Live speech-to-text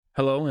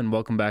Hello and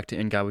welcome back to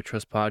In God We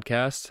Trust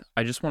podcast.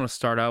 I just want to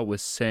start out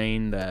with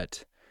saying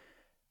that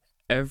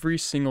every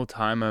single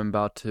time I'm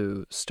about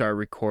to start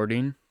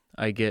recording,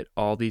 I get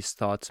all these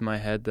thoughts in my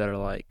head that are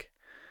like,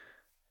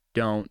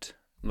 you're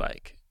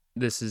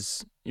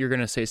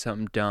going to say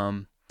something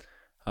dumb,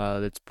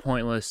 that's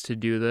pointless to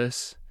do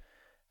this,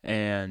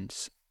 and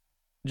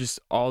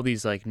just all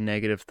these like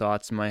negative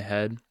thoughts in my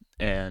head.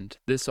 And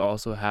this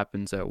also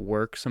happens at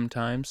work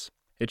sometimes.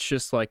 It's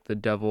just like the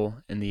devil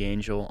and the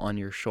angel on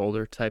your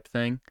shoulder type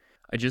thing.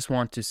 I just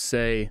want to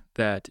say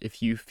that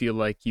if you feel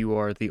like you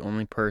are the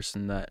only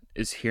person that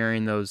is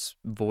hearing those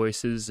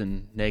voices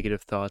and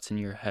negative thoughts in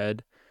your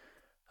head,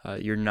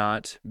 you're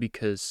not,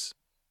 because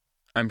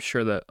I'm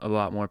sure that a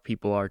lot more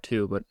people are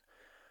too. But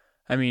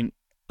I mean,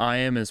 I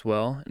am as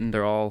well, and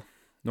they're all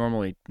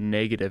normally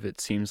negative, it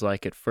seems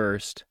like at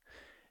first.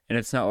 And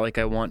it's not like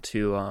I want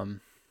to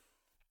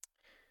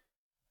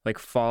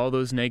follow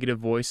those negative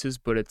voices,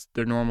 but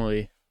they're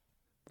normally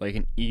like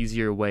an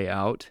easier way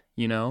out,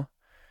 you know?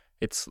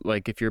 It's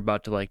like if you're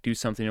about to like do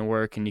something at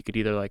work and you could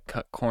either like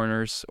cut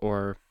corners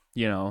or,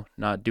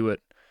 not do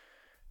it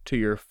to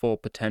your full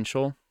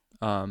potential.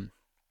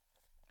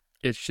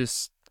 It's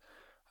just,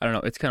 I don't know,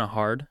 it's kind of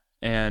hard.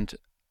 And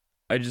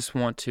I just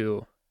want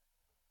to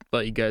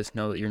let you guys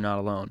know that you're not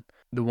alone.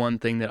 The one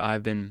thing that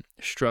I've been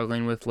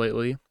struggling with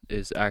lately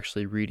is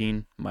actually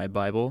reading my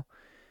Bible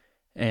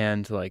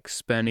and like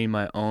spending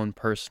my own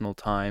personal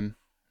time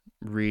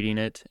reading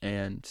it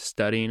and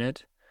studying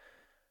it.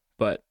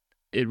 But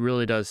it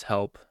really does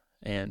help,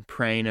 and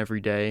praying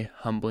every day,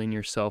 humbling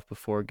yourself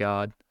before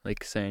God,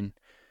 like saying,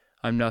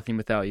 I'm nothing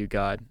without you,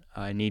 God.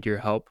 I need your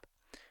help.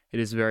 It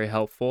is very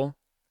helpful.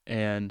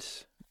 And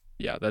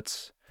yeah,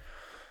 that's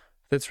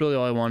really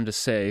all I wanted to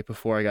say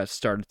before I got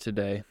started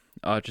today.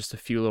 Just a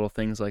few little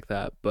things like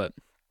that. But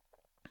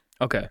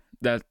okay,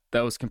 that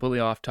was completely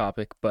off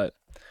topic. But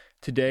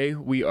today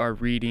we are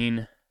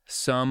reading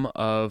some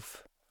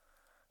of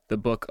the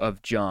book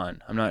of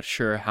John. I'm not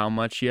sure how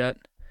much yet.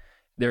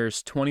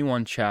 There's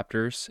 21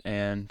 chapters,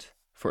 and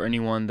for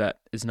anyone that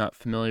is not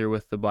familiar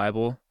with the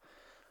Bible,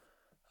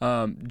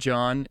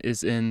 John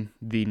is in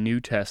the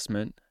New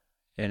Testament,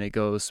 and it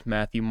goes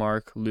Matthew,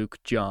 Mark, Luke,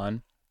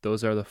 John.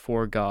 Those are the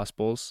four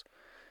Gospels.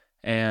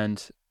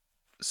 And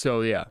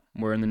so, yeah,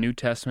 we're in the New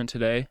Testament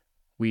today.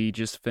 We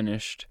just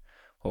finished,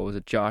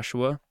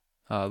 Joshua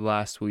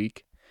last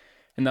week,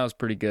 and that was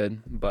pretty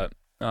good, but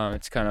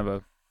it's kind of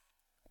a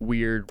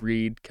weird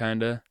read,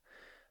 kind of.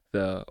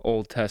 The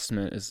Old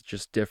Testament is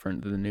just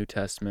different than the New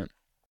Testament.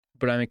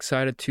 But I'm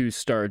excited to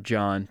start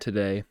John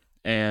today,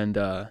 and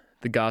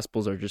the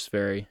Gospels are just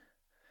very,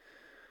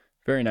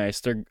 very nice.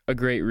 They're a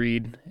great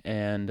read,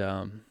 and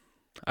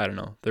I don't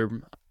know.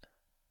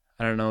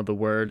 I don't know the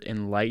word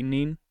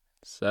enlightening.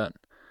 Is that?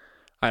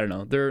 I don't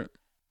know.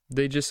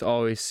 They just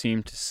always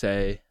seem to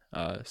say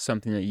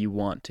something that you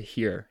want to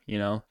hear,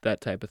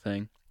 that type of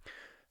thing.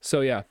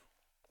 So yeah,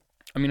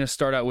 I'm gonna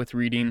start out with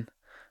reading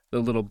the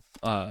little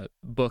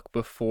book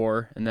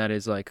before, and that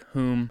is like,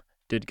 whom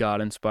did God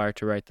inspire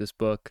to write this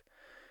book,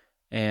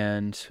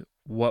 and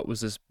what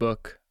was this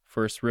book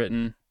first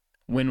written,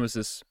 when was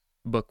this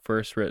book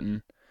first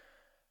written,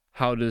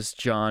 how does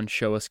John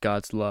show us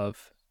God's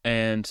love,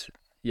 and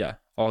yeah,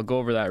 I'll go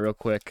over that real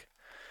quick,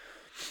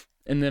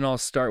 and then I'll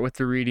start with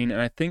the reading, and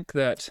I think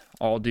that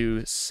I'll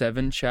do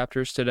 7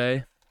 chapters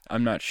today.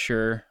 I'm not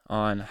sure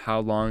on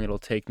how long it'll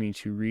take me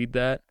to read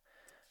that,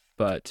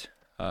 but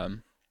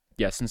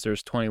yeah, since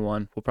there's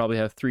 21, we'll probably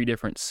have 3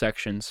 different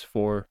sections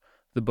for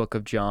the book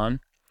of John.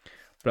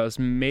 But I was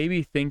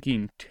maybe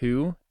thinking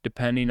 2,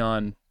 depending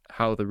on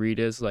how the read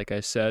is, like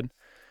I said.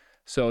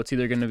 So it's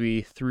either going to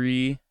be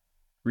 3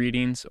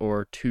 readings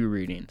or 2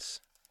 readings.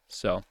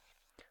 So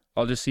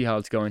I'll just see how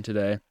it's going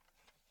today.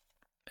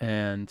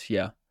 And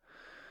yeah.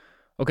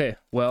 Okay,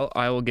 well,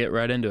 I will get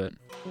right into it.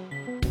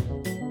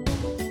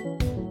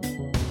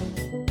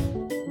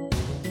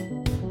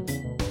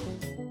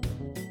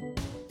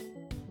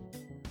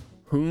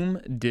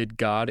 Whom did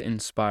God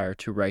inspire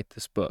to write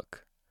this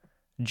book?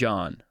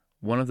 John,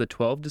 one of the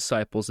 12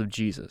 disciples of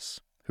Jesus,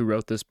 who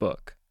wrote this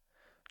book.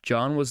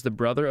 John was the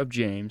brother of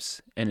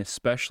James and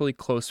especially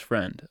close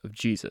friend of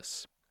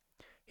Jesus.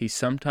 He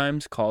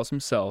sometimes calls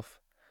himself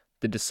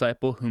the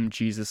disciple whom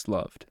Jesus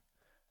loved.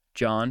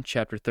 John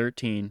chapter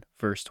 13,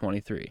 verse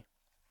 23.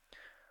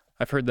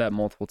 I've heard that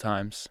multiple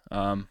times,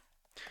 but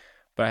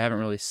I haven't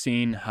really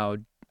seen how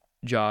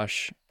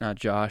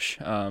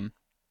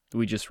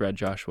we just read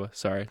Joshua,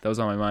 sorry, that was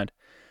on my mind,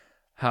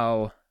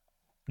 how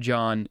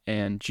John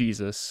and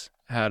Jesus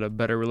had a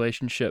better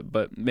relationship,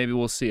 but maybe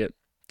we'll see it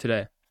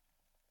today.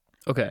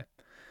 Okay,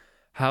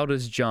 how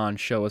does John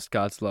show us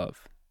God's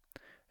love?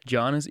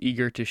 John is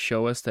eager to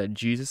show us that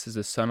Jesus is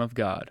the Son of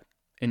God.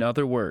 In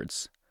other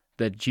words,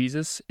 that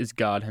Jesus is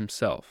God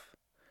himself.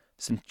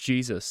 Since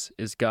Jesus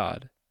is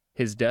God,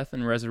 his death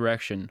and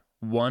resurrection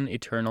won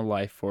eternal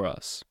life for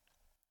us.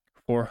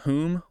 For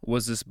whom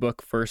was this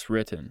book first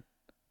written?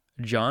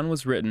 John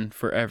was written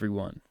for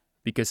everyone,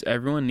 because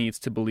everyone needs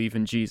to believe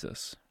in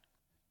Jesus.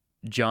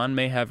 John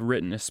may have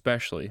written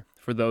especially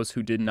for those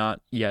who did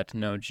not yet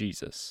know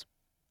Jesus.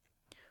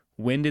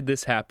 When did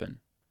this happen?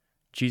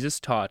 Jesus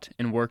taught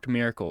and worked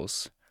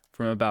miracles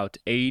from about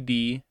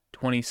AD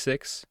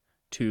 26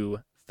 to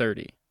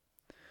 30.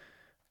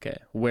 Okay,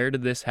 where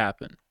did this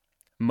happen?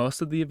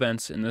 Most of the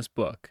events in this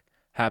book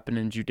happen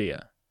in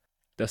Judea,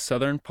 the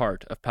southern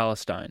part of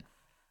Palestine.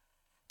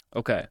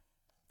 Okay,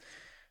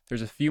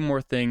 there's a few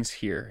more things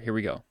here. Here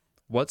we go.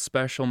 What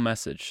special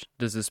message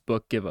does this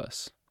book give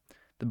us?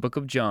 The book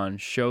of John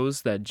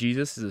shows that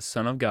Jesus is the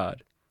Son of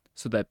God,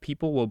 so that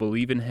people will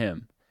believe in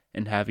him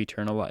and have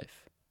eternal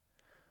life.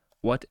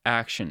 What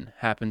action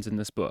happens in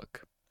this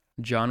book?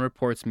 John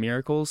reports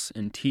miracles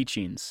and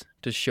teachings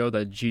to show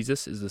that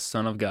Jesus is the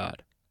Son of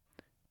God.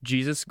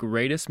 Jesus'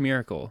 greatest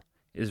miracle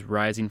is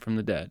rising from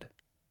the dead.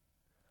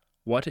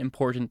 What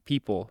important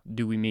people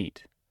do we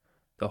meet?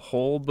 The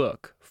whole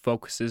book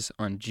focuses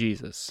on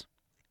Jesus.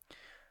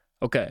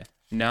 Okay,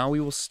 now we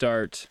will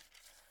start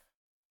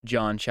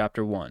John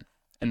chapter 1.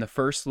 And the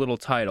first little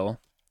title,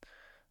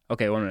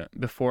 okay, 1 minute.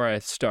 Before I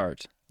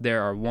start,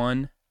 there are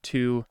 1,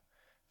 2,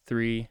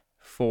 3,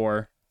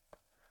 4,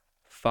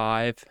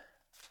 5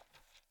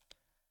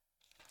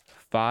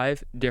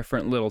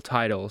 different little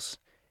titles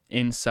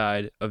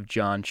inside of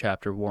John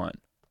chapter 1.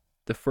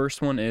 The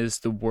first one is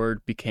the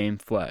Word became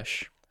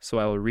flesh. So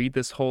I will read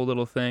this whole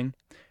little thing,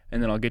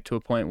 and then I'll get to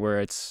a point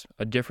where it's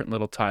a different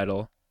little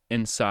title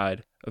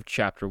inside of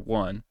chapter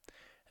 1. And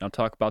I'll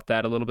talk about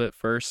that a little bit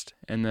first,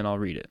 and then I'll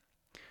read it.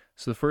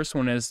 So the first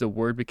one is the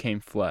Word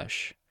became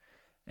flesh.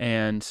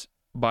 And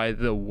by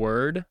the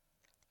Word,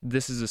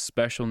 this is a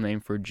special name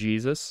for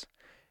Jesus,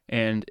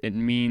 and it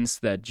means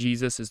that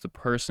Jesus is the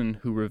person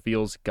who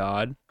reveals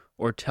God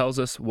or tells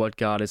us what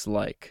God is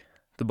like.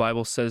 The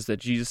Bible says that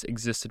Jesus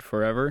existed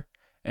forever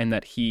and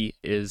that he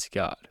is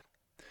God.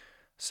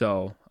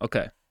 So,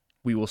 okay,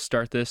 we will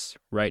start this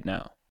right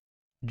now.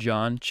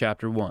 John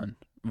chapter 1,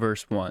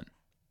 verse 1.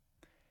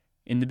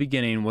 In the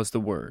beginning was the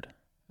Word,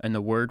 and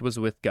the Word was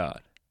with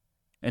God,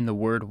 and the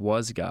Word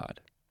was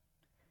God.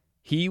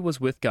 He was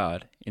with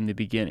God in the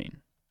beginning.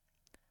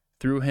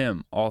 Through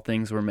him all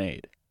things were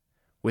made.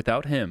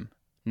 Without him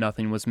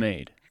nothing was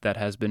made that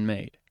has been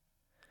made.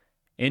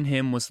 In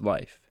him was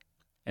life,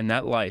 and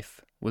that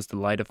life was the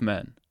light of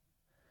men.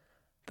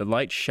 The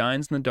light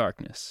shines in the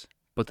darkness,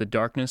 but the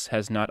darkness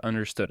has not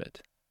understood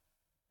it.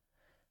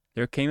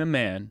 There came a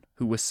man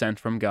who was sent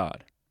from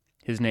God.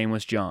 His name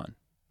was John.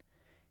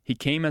 He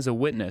came as a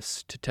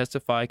witness to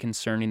testify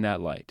concerning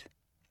that light,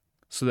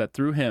 so that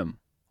through him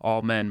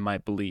all men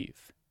might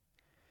believe.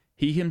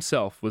 He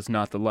himself was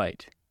not the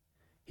light.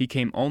 He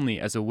came only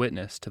as a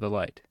witness to the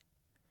light.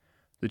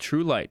 The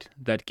true light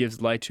that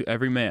gives light to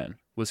every man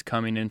was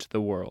coming into the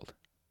world.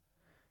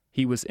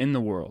 He was in the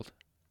world,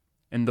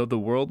 and though the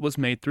world was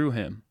made through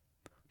him,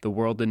 the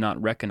world did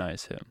not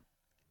recognize him.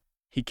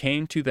 He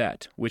came to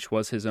that which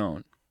was his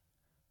own,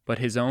 but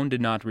his own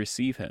did not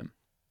receive him.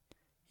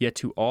 Yet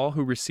to all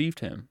who received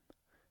him,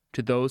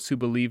 to those who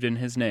believed in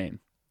his name,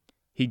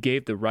 he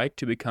gave the right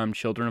to become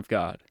children of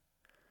God,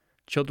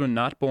 children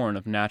not born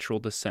of natural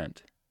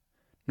descent,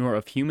 nor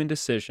of human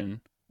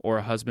decision or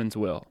a husband's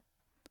will,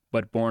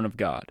 but born of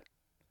God.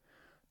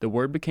 The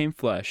Word became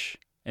flesh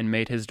and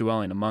made his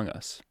dwelling among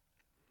us.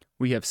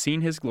 We have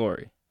seen his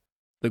glory,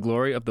 the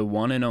glory of the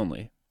one and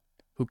only,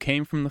 who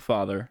came from the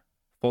Father,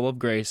 full of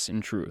grace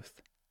and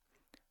truth.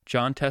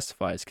 John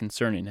testifies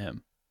concerning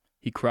him.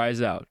 He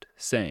cries out,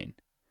 saying,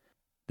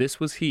 "This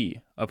was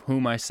he of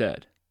whom I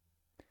said,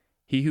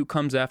 'He who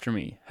comes after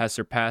me has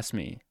surpassed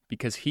me,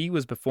 because he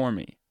was before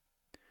me.'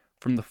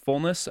 From the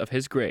fullness of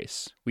his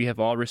grace we have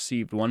all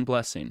received one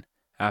blessing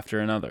after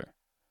another.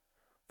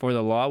 For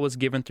the law was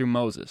given through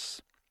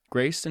Moses.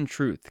 Grace and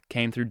truth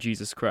came through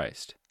Jesus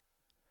Christ.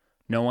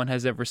 No one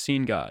has ever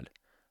seen God,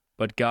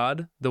 but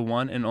God, the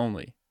one and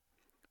only,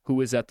 who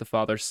is at the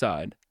Father's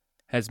side,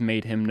 has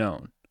made him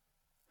known."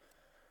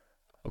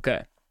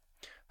 Okay,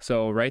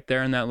 so right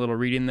there in that little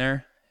reading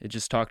there, it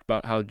just talked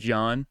about how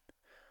John,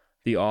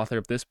 the author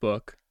of this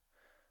book,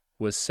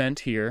 was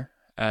sent here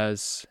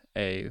as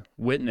a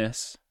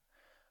witness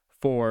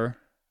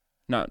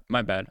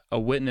a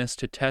witness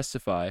to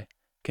testify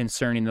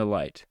concerning the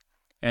light,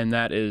 and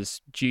that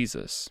is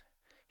Jesus.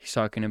 He's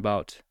talking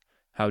about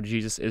how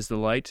Jesus is the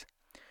light,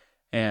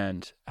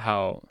 and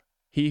how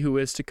he who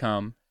is to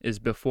come is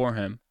before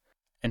him,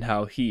 and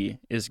how he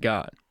is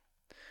God.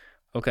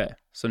 Okay,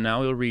 so now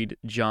we'll read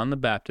John the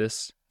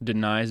Baptist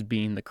denies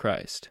being the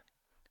Christ.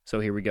 So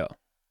here we go.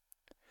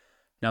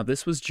 Now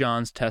this was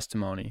John's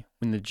testimony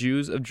when the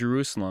Jews of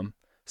Jerusalem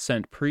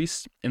sent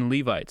priests and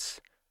Levites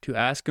to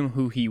ask him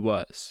who he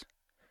was.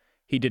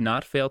 He did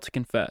not fail to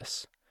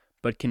confess,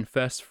 but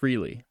confessed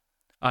freely,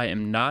 "I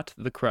am not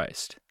the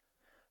Christ."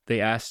 They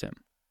asked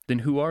him, "Then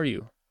who are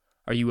you?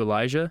 Are you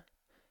Elijah?"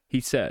 He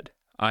said,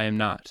 "I am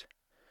not."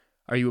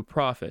 "Are you a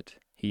prophet?"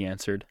 He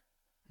answered,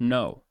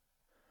 "No."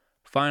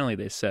 Finally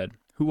they said,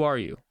 "Who are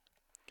you?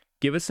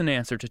 Give us an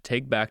answer to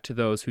take back to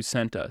those who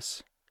sent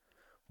us.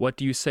 What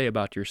do you say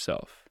about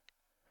yourself?"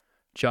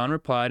 John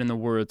replied in the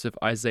words of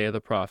Isaiah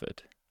the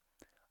prophet,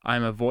 I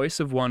am a voice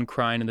of one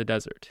crying in the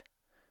desert,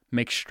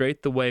 'Make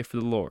straight the way for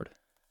the Lord.'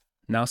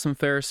 Now some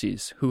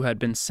Pharisees who had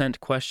been sent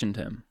questioned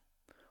him,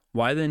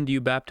 'Why then do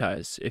you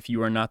baptize, if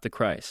you are not the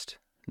Christ,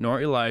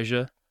 nor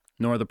Elijah,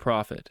 nor the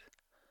prophet?'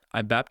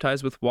 'I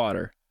baptize with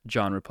water,'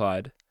 John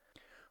replied,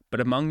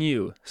 'but among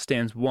you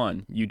stands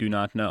one you do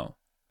not know.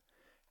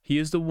 He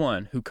is the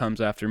one who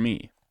comes after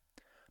me,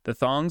 the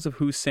thongs of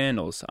whose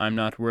sandals I am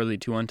not worthy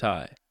to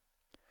untie.'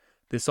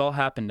 This all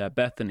happened at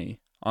Bethany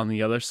on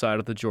the other side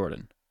of the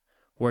Jordan,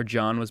 where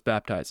John was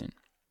baptizing."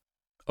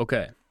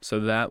 Okay, so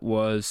that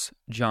was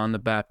John the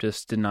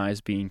Baptist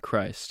denies being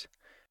Christ.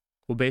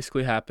 What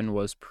basically happened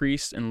was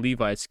priests and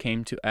Levites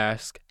came to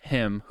ask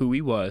him who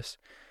he was,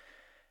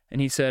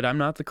 and he said, "I'm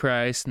not the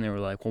Christ." And they were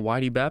like, "Well, why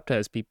do you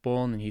baptize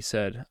people?" And he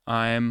said,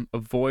 "I am a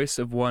voice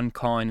of one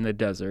calling in the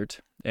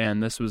desert."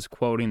 And this was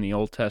quoting the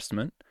Old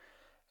Testament.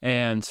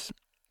 And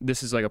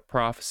this is like a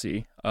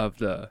prophecy of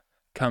the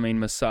coming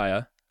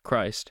Messiah,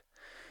 Christ.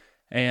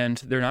 And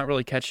they're not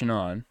really catching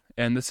on.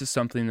 And this is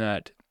something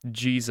that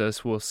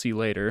Jesus will see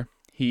later.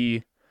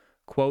 He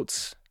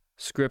quotes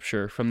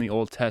scripture from the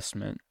Old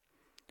Testament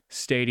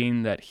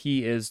stating that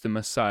he is the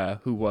Messiah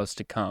who was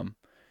to come.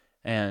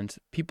 And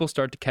people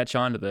start to catch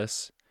on to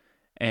this.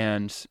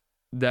 And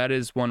that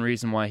is one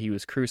reason why he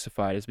was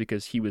crucified, is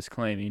because he was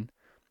claiming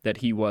that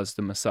he was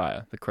the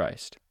Messiah, the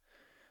Christ.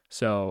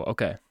 So,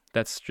 okay,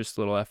 that's just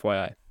a little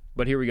FYI.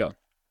 But here we go.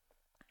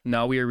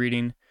 Now we are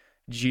reading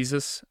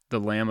Jesus, the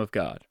Lamb of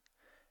God.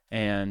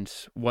 And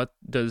what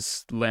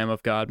does Lamb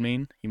of God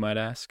mean, you might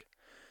ask?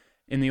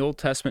 In the Old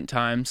Testament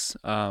times,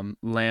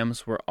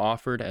 lambs were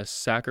offered as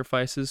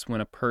sacrifices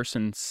when a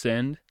person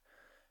sinned,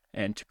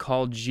 and to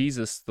call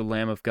Jesus the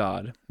Lamb of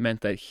God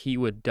meant that he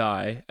would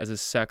die as a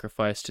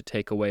sacrifice to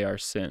take away our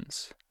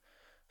sins.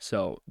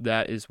 So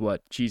that is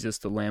what Jesus,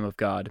 the Lamb of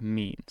God,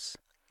 means.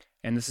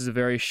 And this is a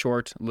very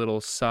short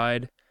little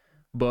side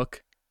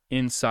book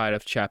inside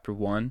of chapter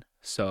 1,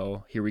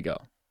 so here we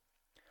go.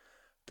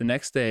 The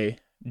next day,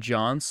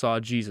 John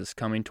saw Jesus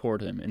coming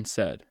toward him and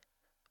said,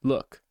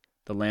 "Look,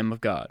 the Lamb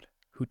of God,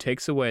 who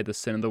takes away the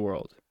sin of the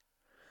world.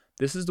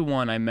 This is the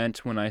one I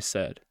meant when I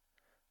said,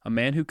 'A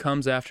man who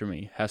comes after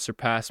me has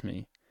surpassed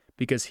me,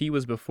 because he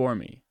was before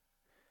me.'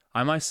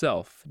 I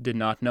myself did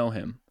not know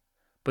him,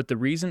 but the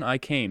reason I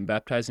came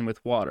baptizing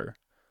with water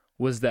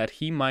was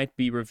that he might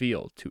be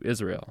revealed to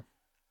Israel."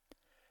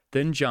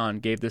 Then John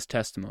gave this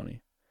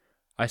testimony,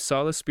 "I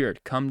saw the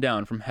Spirit come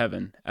down from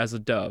heaven as a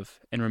dove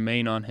and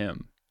remain on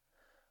him.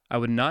 I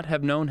would not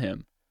have known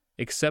him,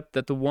 except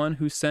that the one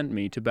who sent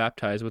me to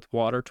baptize with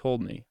water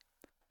told me,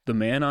 'The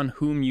man on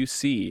whom you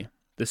see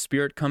the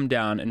Spirit come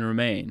down and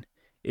remain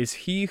is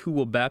he who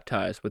will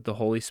baptize with the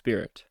Holy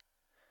Spirit.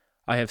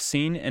 I have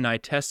seen and I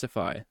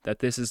testify that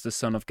this is the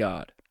Son of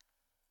God.'"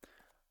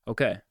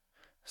 Okay,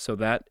 so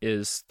that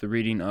is the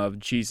reading of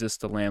Jesus,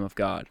 the Lamb of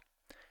God.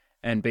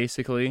 And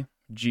basically,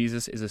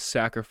 Jesus is a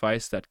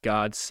sacrifice that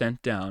God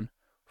sent down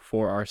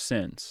for our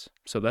sins.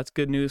 So that's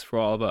good news for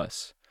all of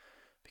us.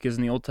 Because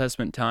in the Old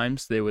Testament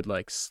times, they would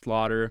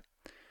slaughter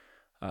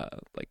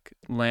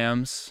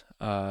lambs,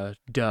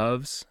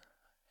 doves,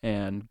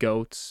 and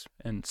goats,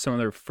 and some of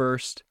their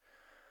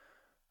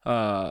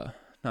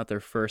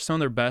some of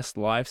their best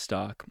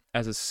livestock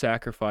as a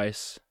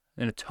sacrifice,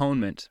 an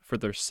atonement for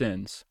their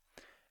sins.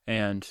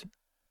 And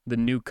the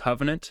new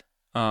covenant,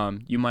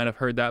 you might have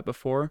heard that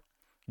before.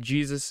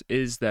 Jesus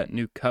is that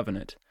new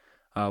covenant.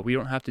 We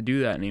don't have to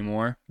do that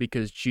anymore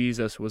because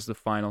Jesus was the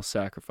final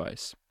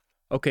sacrifice.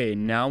 Okay,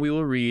 now we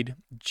will read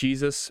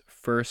Jesus'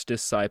 first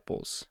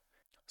disciples.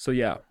 So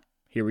yeah,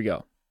 here we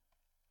go.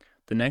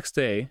 The next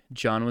day,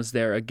 John was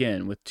there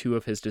again with 2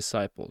 of his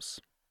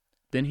disciples.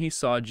 Then he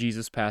saw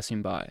Jesus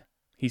passing by.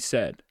 He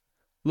said,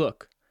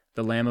 "Look,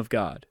 the Lamb of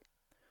God."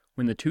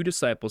 When the 2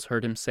 disciples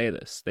heard him say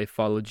this, they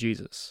followed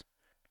Jesus.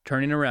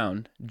 Turning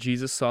around,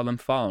 Jesus saw them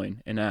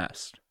following and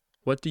asked,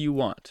 "What do you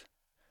want?"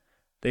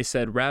 They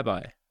said,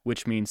 "Rabbi,"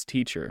 which means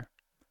teacher,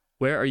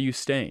 "where are you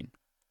staying?"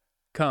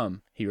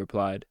 "Come," he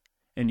replied,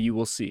 "and you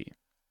will see."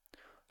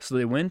 So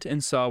they went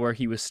and saw where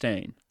he was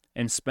staying,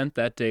 and spent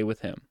that day with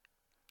him.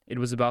 It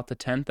was about the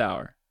 10th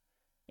hour.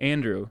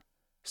 Andrew,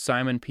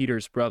 Simon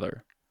Peter's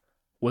brother,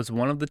 was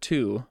one of the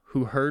 2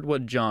 who heard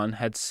what John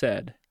had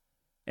said,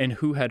 and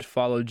who had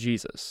followed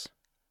Jesus.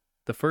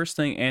 The first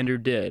thing Andrew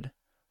did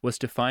was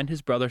to find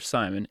his brother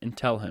Simon and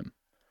tell him,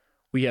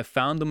 "We have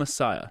found the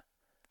Messiah,"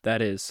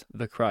 that is,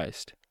 the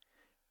Christ.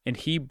 And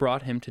he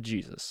brought him to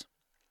Jesus.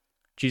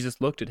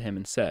 Jesus looked at him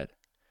and said,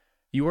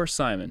 "You are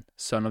Simon,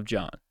 son of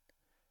John.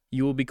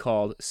 You will be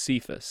called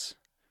Cephas,"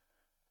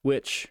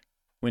 which,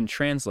 when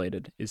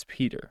translated, is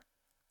Peter.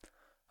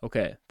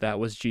 Okay, that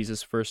was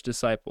Jesus' first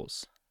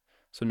disciples.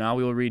 So now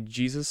we will read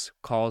Jesus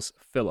calls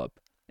Philip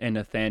and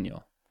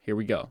Nathanael. Here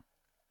we go.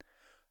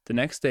 The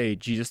next day,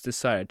 Jesus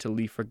decided to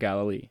leave for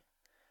Galilee.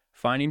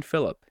 Finding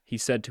Philip, he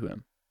said to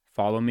him,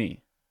 "Follow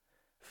me."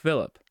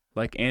 Philip,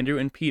 like Andrew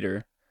and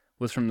Peter,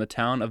 was from the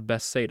town of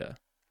Bethsaida.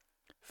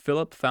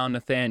 Philip found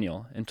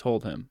Nathanael and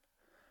told him,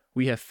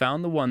 "We have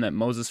found the one that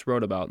Moses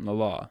wrote about in the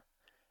law,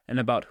 and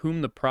about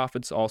whom the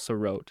prophets also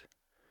wrote,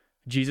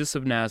 Jesus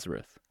of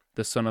Nazareth,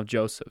 the son of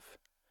Joseph.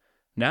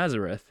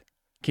 Nazareth?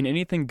 Can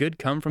anything good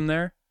come from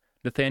there?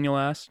 Nathanael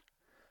asked.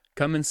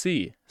 Come and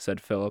see,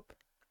 said Philip.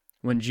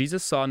 When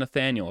Jesus saw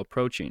Nathanael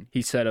approaching,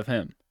 he said of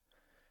him,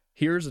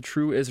 Here is a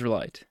true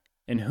Israelite,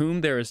 in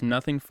whom there is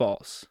nothing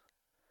false.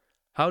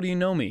 How do you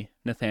know me?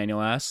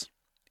 Nathanael asked.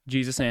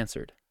 Jesus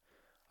answered,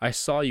 I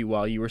saw you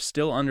while you were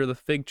still under the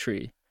fig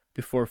tree,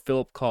 before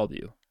Philip called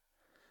you.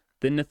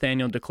 Then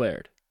Nathanael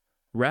declared,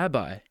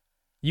 Rabbi,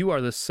 you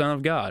are the Son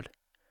of God.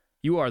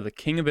 You are the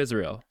King of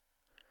Israel.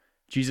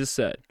 Jesus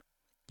said,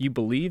 You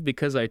believe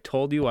because I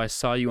told you I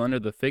saw you under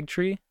the fig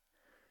tree?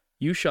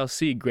 You shall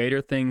see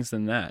greater things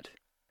than that.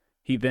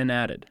 He then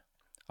added,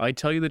 I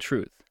tell you the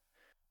truth.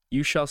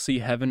 You shall see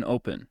heaven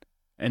open,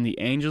 and the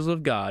angels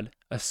of God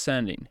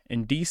ascending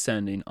and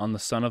descending on the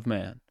Son of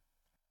Man.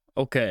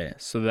 Okay,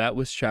 so that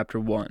was chapter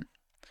 1.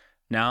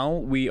 Now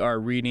we are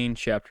reading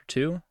chapter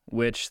 2,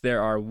 which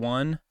there are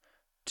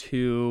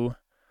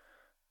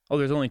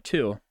there's only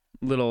 2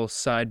 little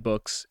side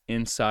books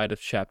inside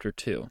of chapter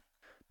 2.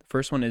 The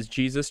first one is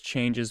Jesus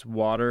changes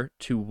water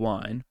to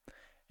wine,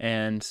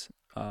 and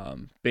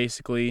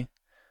basically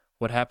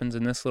what happens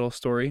in this little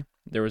story,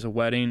 there was a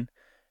wedding,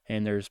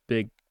 and there's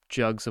big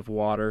jugs of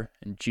water,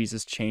 and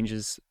Jesus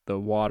changes the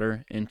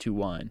water into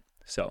wine.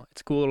 So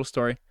it's a cool little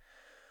story,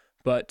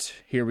 but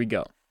here we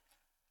go.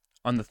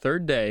 On the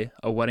 3rd day,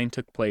 a wedding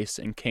took place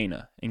in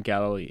Cana in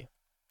Galilee.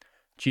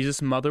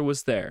 Jesus' mother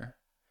was there,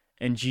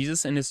 and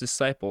Jesus and his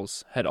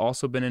disciples had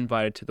also been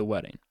invited to the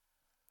wedding.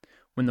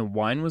 When the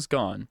wine was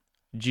gone,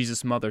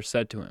 Jesus' mother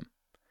said to him,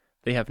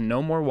 They have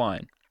no more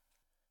wine.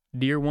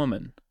 Dear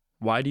woman,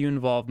 why do you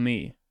involve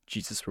me?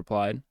 Jesus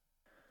replied,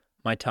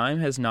 My time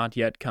has not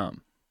yet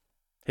come.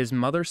 His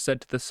mother said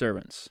to the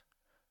servants,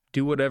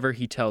 Do whatever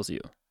he tells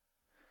you.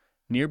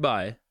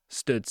 Nearby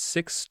stood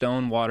 6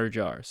 stone water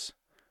jars,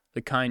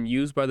 the kind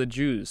used by the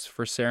Jews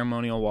for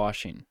ceremonial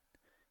washing,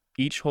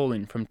 each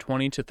holding from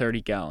 20 to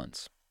 30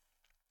 gallons.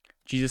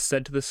 Jesus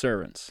said to the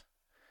servants,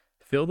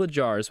 Fill the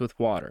jars with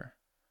water.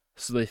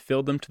 So they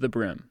filled them to the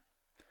brim.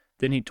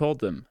 Then he told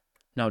them,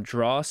 Now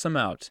draw some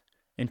out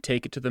and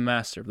take it to the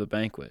master of the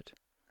banquet.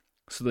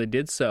 So they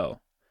did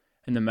so,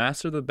 and the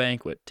master of the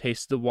banquet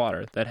tasted the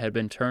water that had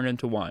been turned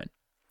into wine.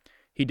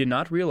 He did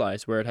not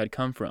realize where it had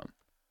come from,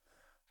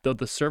 though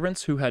the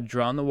servants who had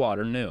drawn the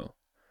water knew.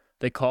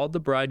 They called the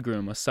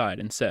bridegroom aside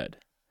and said,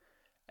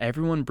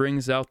 Everyone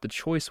brings out the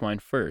choice wine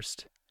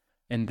first,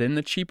 and then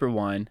the cheaper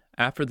wine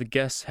after the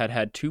guests had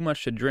had too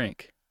much to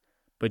drink.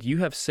 But you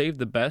have saved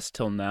the best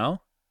till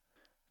now?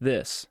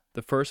 This,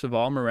 the first of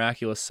all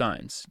miraculous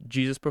signs,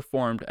 Jesus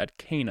performed at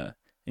Cana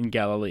in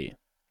Galilee.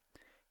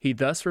 He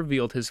thus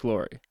revealed his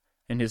glory,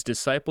 and his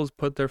disciples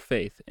put their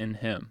faith in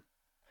him.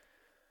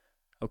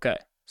 Okay,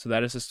 so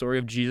that is the story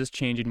of Jesus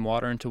changing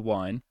water into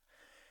wine.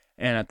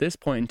 And at this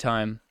point in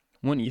time,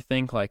 wouldn't you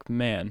think,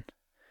 man,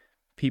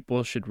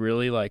 people should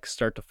really,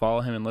 start to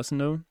follow him and listen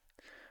to him?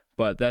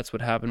 But that's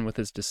what happened with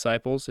his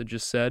disciples, it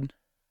just said.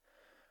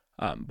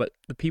 But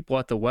the people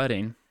at the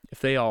wedding, if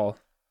they all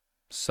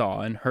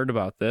saw and heard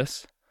about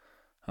this,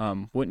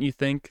 wouldn't you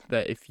think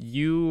that if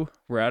you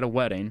were at a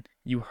wedding,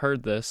 you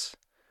heard this,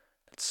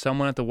 that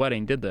someone at the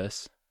wedding did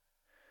this,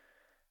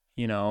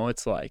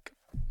 it's like,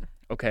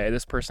 okay,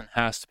 this person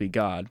has to be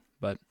God.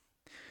 But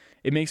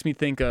it makes me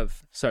think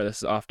of, sorry, this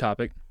is off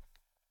topic.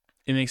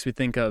 It makes me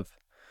think of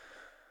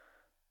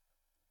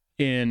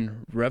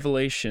in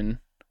Revelation,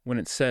 when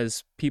it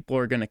says people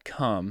are going to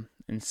come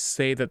and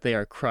say that they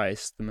are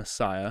Christ, the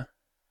Messiah,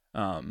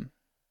 how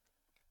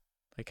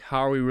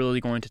are we really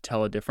going to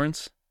tell a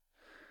difference?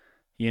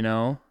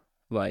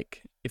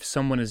 If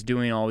someone is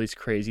doing all these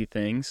crazy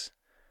things,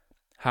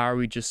 how are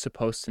we just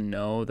supposed to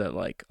know that,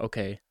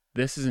 okay,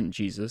 this isn't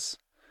Jesus?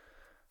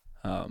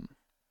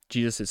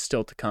 Jesus is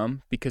still to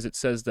come, because it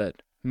says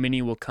that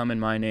many will come in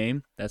my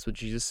name. That's what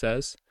Jesus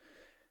says,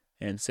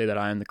 and say that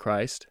I am the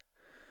Christ.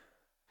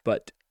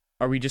 But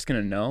are we just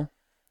going to know?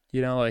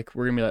 We're going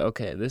to be like,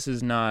 okay, this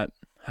is not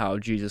how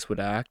Jesus would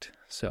act.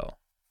 So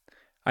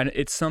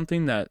it's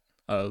something that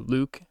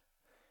Luke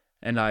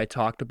and I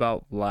talked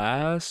about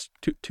last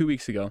 2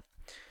 weeks ago.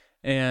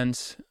 And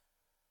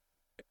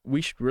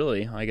we should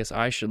really, I guess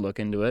I should look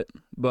into it.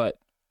 But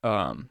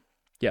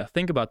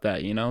think about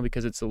that,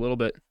 because it's a little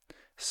bit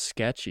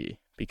sketchy.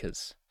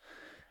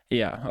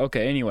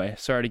 Anyway,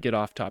 sorry to get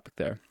off topic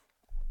there.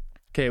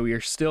 Okay, we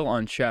are still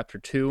on chapter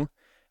 2,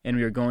 and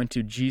we are going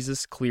to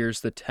Jesus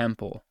clears the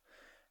temple.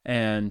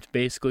 And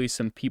basically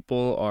some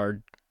people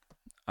are,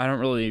 I don't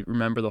really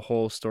remember the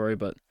whole story,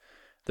 but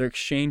they're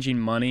exchanging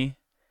money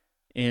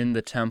in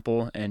the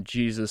temple, and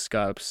Jesus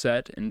got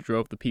upset and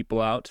drove the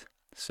people out.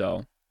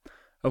 So,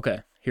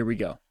 okay, here we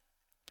go.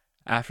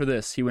 After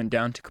this, he went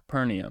down to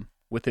Capernaum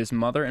with his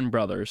mother and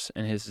brothers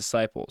and his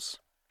disciples.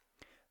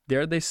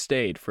 There they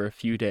stayed for a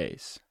few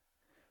days.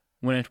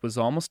 When it was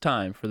almost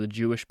time for the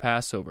Jewish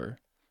Passover,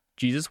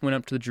 Jesus went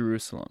up to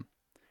Jerusalem.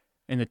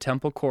 In the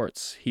temple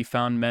courts he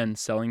found men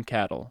selling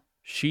cattle,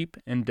 sheep,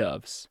 and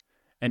doves,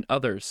 and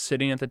others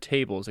sitting at the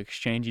tables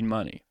exchanging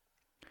money.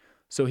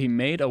 So he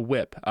made a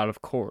whip out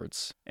of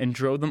cords and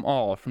drove them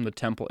all from the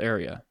temple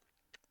area,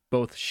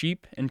 both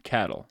sheep and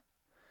cattle.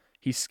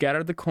 He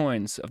scattered the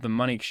coins of the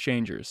money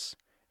exchangers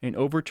and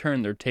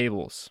overturned their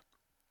tables.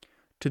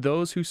 To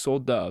those who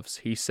sold doves,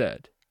 he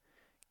said,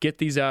 "Get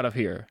these out of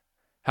here.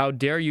 How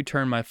dare you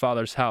turn my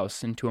Father's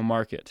house into a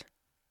market?"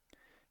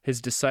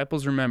 His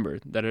disciples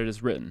remembered that it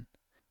is written,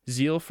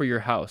 "Zeal for your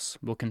house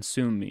will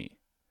consume me."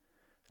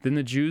 Then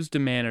the Jews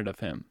demanded of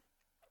him,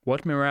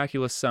 "What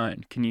miraculous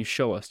sign can you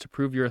show us to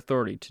prove your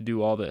authority to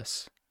do all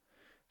this?"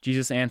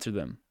 Jesus answered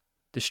them,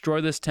 "Destroy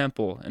this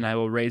temple, and I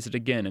will raise it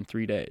again in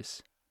 3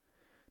 days."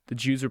 The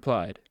Jews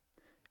replied,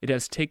 "It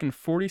has taken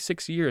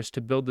 46 years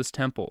to build this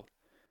temple,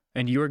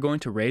 and you are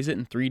going to raise it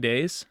in 3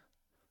 days?"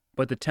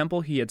 But the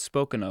temple he had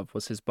spoken of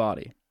was his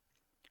body.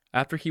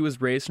 After he was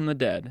raised from the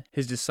dead,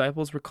 his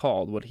disciples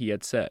recalled what he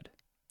had said.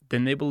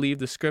 Then they believed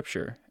the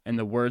scripture and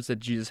the words that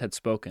Jesus had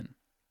spoken.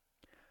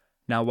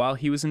 Now while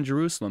he was in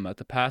Jerusalem at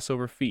the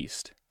Passover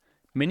feast,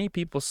 many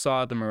people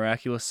saw the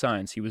miraculous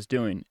signs he was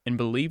doing and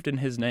believed in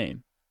his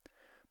name.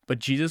 But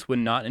Jesus would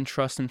not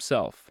entrust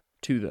himself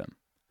to them,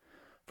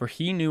 for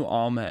he knew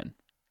all men.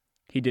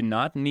 He did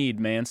not need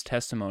man's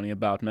testimony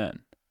about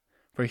men,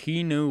 for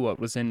he knew what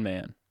was in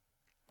man.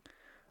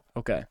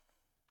 Okay,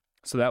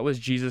 so that was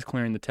Jesus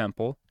clearing the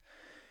temple.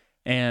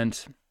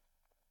 And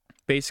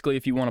basically,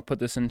 if you want to put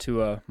this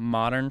into a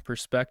modern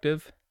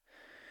perspective,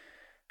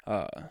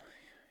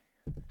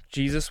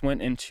 Jesus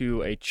went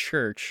into a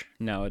church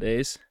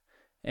nowadays,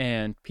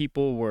 and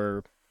people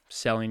were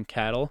selling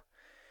cattle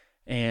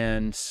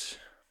and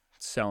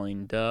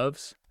selling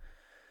doves.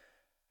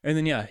 And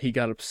then, he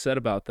got upset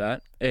about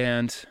that,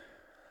 and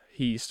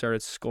he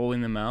started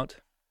scolding them out.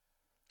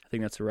 I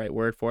think that's the right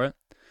word for it.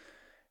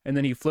 And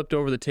then he flipped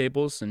over the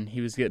tables, and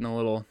he was getting a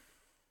little,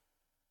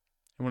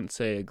 I wouldn't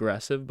say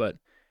aggressive, but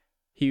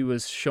he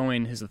was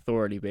showing his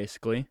authority,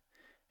 basically.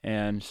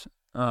 And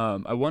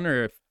I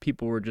wonder if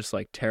people were just,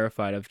 like,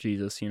 terrified of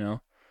Jesus,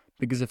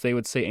 because if they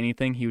would say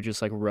anything, he would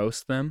just, like,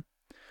 roast them.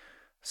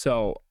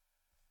 So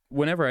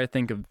whenever I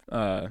think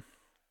of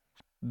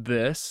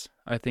this,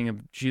 I think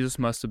of Jesus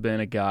must have been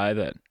a guy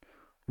that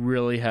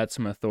really had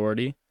some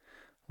authority.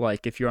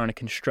 Like, if you're on a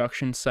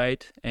construction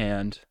site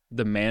and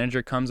the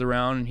manager comes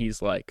around and he's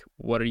like,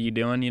 "What are you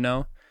doing?"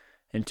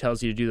 and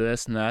tells you to do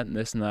this and that and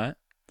this and that.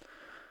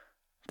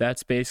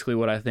 That's basically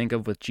what I think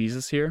of with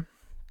Jesus here.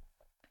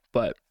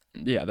 But,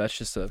 that's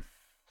just a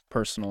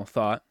personal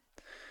thought.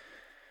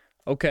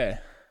 Okay,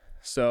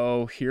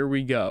 so here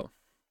we go.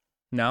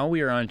 Now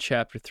we are on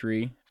chapter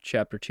 3.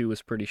 Chapter 2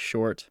 was pretty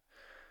short.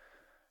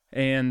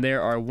 And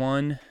there are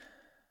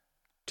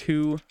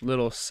 2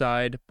 little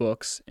side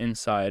books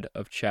inside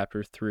of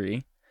chapter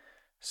 3.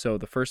 So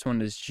the first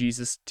one is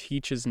Jesus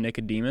Teaches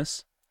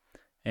Nicodemus.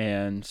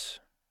 And,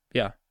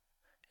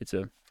 it's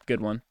a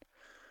good one.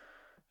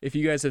 If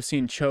you guys have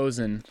seen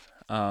Chosen,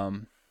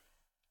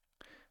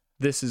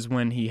 this is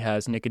when he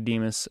has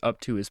Nicodemus up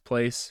to his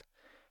place.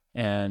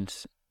 And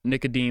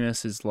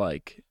Nicodemus is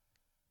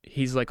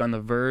he's on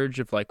the verge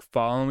of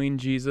following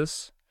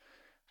Jesus,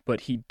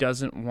 but he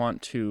doesn't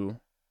want to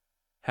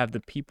have the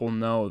people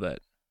know that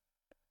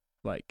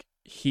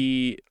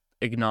he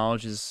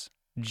acknowledges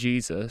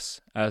Jesus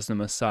as the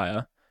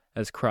Messiah,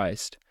 as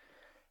Christ.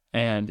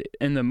 And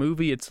in the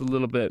movie, it's a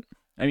little bit,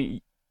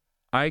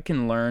 I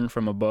can learn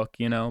from a book,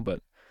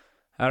 but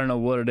I don't know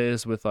what it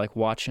is with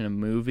watching a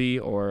movie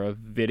or a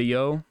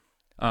video.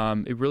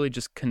 It really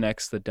just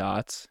connects the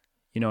dots.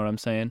 You know what I'm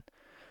saying?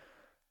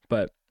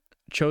 But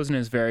Chosen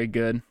is very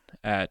good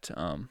at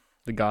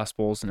the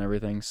Gospels and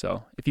everything.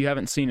 So if you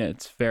haven't seen it,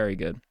 it's very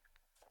good.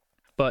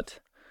 But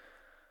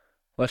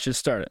let's just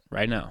start it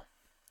right now.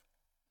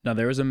 Now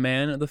there was a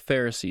man of the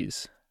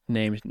Pharisees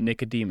named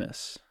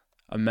Nicodemus,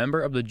 a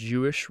member of the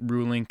Jewish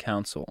ruling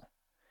council.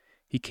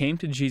 He came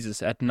to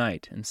Jesus at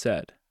night and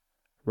said,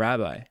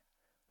 "Rabbi,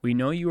 we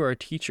know you are a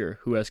teacher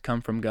who has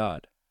come from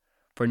God,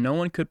 for no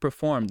one could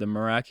perform the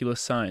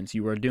miraculous signs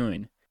you are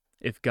doing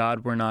if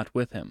God were not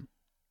with him."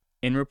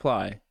 In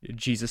reply,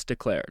 Jesus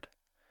declared,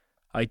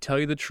 "I tell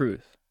you the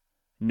truth,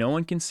 no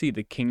one can see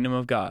the kingdom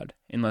of God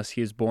unless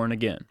he is born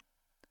again."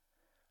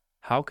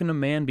 "How can a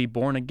man be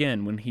born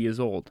again when he is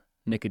old?"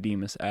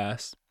 Nicodemus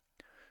asked.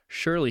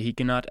 "Surely he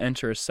cannot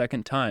enter a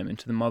second time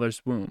into the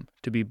mother's womb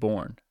to be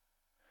born."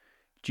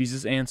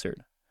 Jesus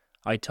answered,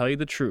 "I tell you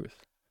the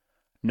truth,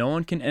 no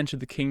one can enter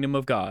the kingdom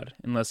of God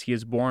unless he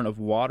is born of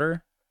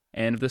water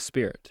and of the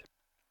Spirit.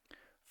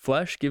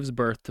 Flesh gives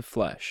birth to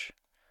flesh,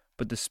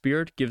 but the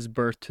Spirit gives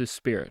birth to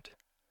spirit.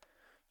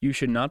 You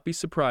should not be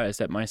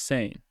surprised at my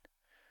saying,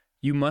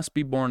 'You must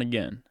be born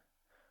again.'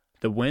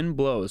 The wind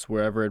blows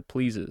wherever it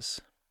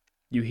pleases.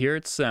 You hear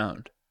its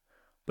sound,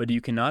 but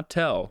you cannot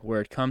tell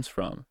where it comes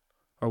from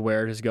or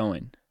where it is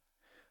going.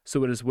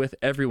 So it is with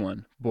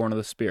everyone born of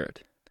the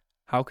Spirit."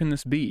 "How can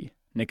this be?"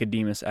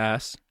 Nicodemus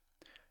asked.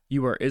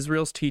 "You are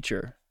Israel's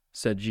teacher,"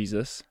 said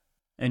Jesus,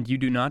 "and you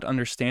do not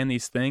understand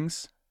these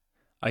things?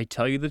 I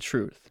tell you the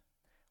truth.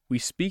 We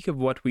speak of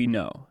what we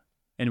know,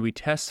 and we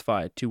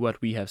testify to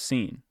what we have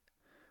seen.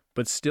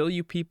 But still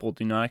you people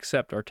do not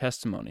accept our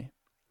testimony.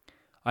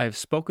 I have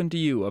spoken to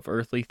you of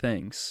earthly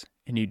things,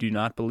 and you do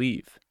not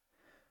believe.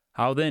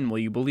 How then will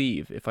you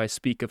believe if I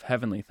speak of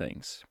heavenly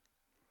things?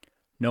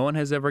 No one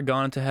has ever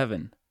gone into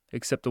heaven,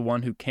 except the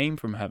one who came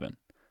from heaven,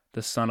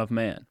 the Son of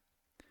Man.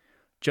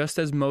 Just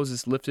as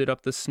Moses lifted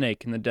up the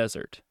snake in the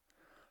desert,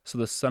 so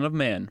the Son of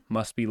Man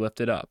must be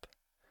lifted up,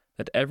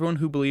 that everyone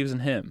who believes in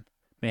him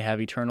may have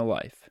eternal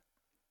life.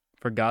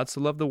 For God so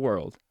loved the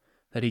world,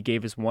 that he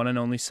gave his one and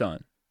only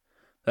Son,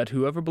 that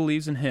whoever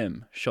believes in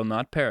him shall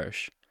not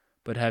perish,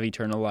 but have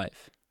eternal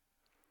life.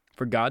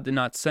 For God did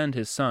not send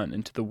his Son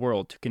into the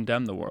world to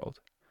condemn the world,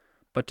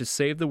 but to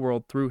save the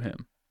world through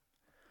him.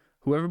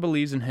 Whoever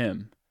believes in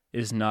him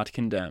is not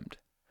condemned,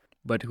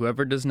 but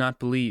whoever does not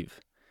believe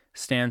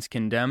stands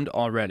condemned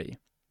already,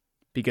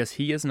 because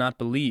he has not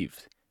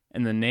believed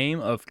in the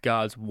name of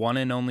God's one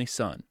and only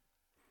Son.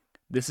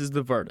 This is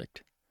the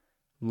verdict.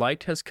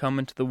 Light has come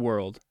into the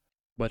world,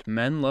 but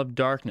men love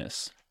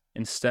darkness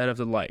instead of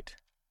the light,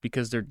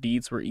 because their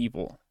deeds were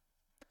evil.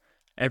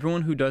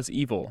 Everyone who does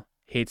evil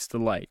hates the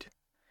light,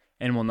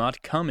 and will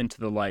not come into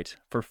the light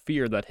for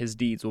fear that his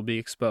deeds will be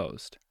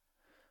exposed.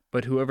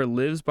 But whoever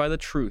lives by the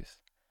truth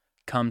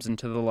comes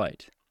into the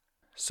light,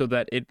 so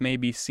that it may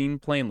be seen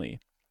plainly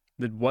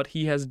that what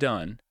he has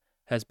done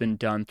has been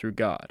done through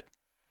God.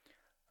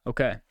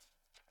 Okay,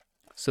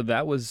 so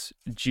that was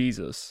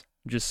Jesus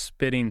just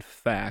spitting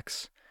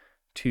facts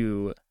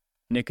to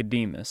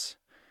Nicodemus.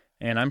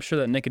 And I'm sure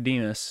that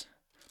Nicodemus,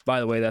 by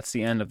the way, that's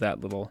the end of that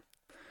little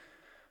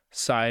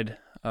side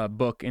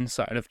book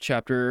inside of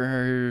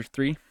chapter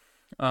 3.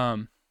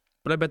 But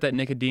I bet that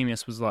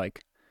Nicodemus was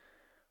like,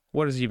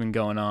 what is even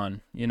going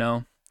on, you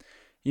know?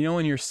 You know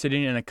when you're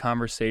sitting in a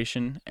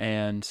conversation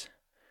and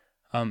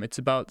it's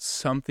about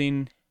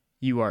something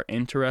you are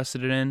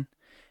interested in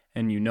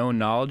and you know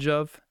knowledge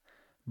of,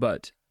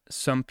 but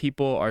some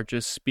people are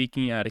just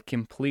speaking at a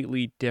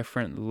completely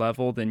different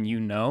level than you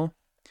know.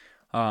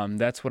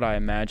 That's what I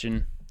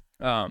imagine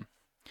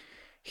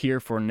here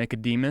for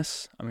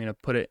Nicodemus. I'm going to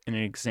put it in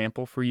an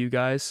example for you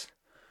guys.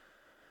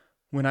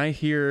 When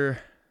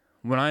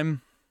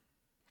I'm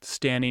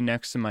standing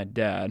next to my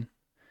dad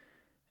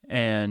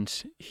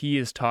and he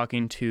is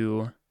talking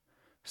to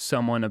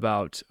someone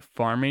about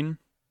farming,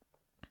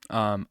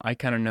 I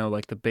kind of know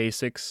like the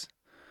basics,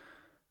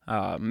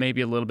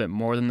 maybe a little bit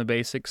more than the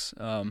basics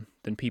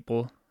than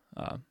people,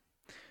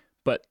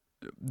 but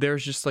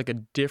there's just like a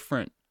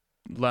different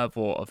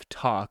level of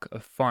talk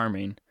of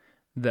farming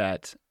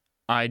that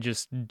I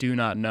just do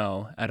not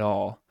know at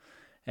all.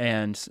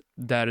 And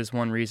that is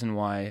one reason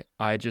why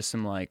I just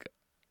am like,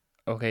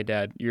 okay,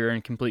 Dad, you're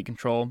in complete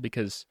control,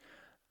 because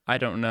I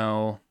don't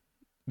know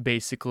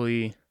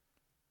basically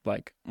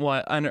like,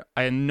 well,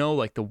 I know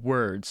like the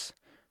words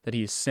that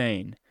he's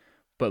saying,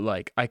 but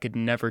like I could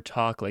never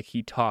talk like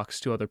he talks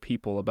to other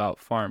people about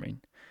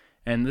farming.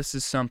 And this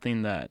is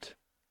something that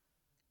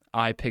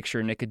I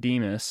picture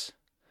Nicodemus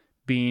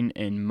being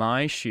in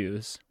my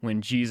shoes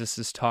when Jesus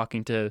is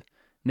talking to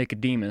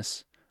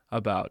Nicodemus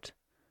about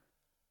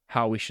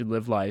how we should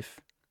live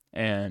life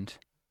and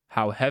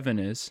how heaven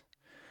is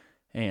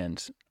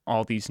and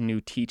all these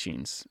new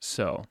teachings.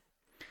 So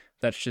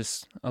that's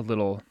just a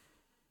little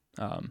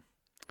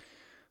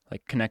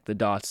like connect the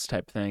dots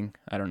type thing.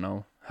 I don't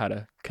know how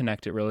to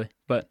connect it really,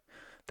 but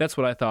that's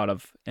what I thought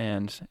of,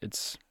 and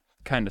it's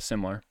kind of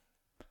similar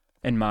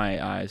in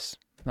my eyes,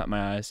 not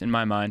my eyes, in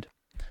my mind.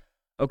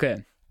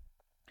 Okay,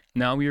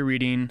 now we are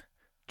reading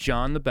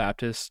John the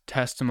Baptist's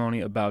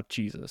testimony about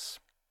Jesus.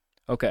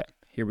 Okay,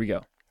 here we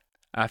go.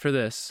 After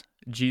this,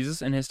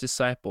 Jesus and his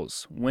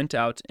disciples went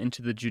out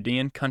into the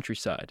Judean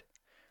countryside,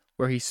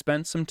 where he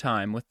spent some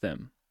time with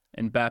them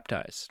and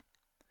baptized.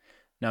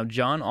 Now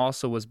John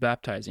also was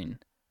baptizing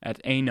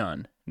at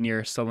Aenon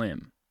near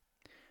Salim,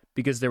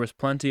 because there was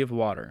plenty of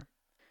water,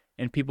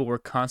 and people were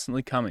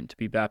constantly coming to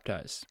be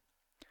baptized.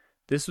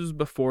 This was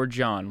before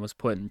John was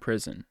put in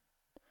prison.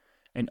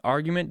 An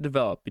argument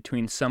developed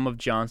between some of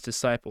John's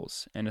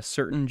disciples and a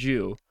certain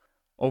Jew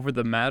over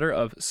the matter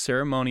of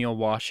ceremonial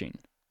washing.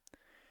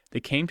 They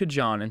came to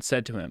John and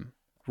said to him,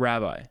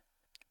 "Rabbi,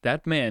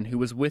 that man who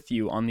was with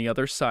you on the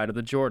other side of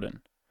the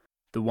Jordan,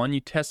 the one you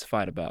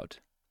testified about,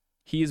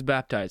 he is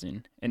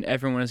baptizing, and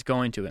everyone is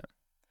going to him."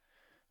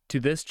 To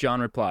this John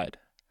replied,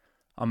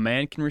 "A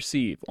man can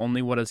receive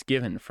only what is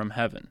given from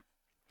heaven.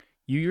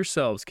 You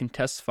yourselves can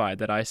testify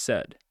that I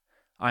said,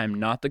 'I am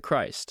not the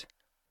Christ,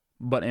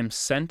 but am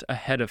sent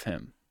ahead of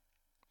him.'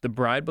 The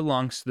bride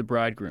belongs to the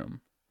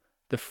bridegroom.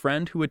 The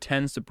friend who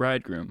attends the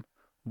bridegroom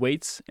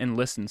waits and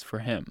listens for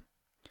him,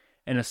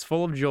 and is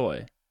full of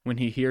joy when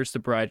he hears the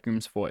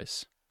bridegroom's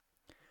voice.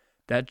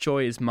 That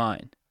joy is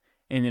mine,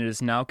 and it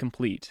is now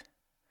complete.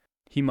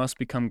 He must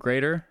become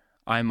greater,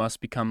 I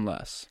must become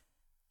less.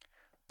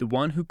 The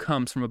one who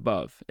comes from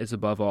above is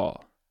above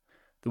all.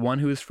 The one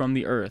who is from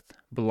the earth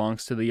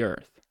belongs to the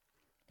earth,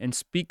 and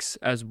speaks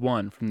as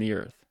one from the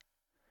earth.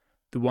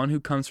 The one who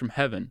comes from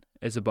heaven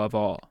is above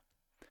all.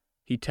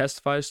 He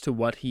testifies to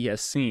what he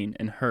has seen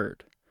and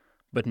heard,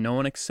 but no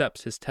one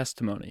accepts his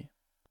testimony.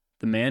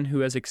 The man who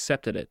has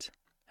accepted it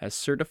has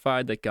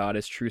certified that God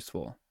is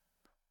truthful.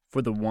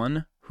 For the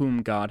one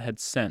whom God had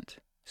sent,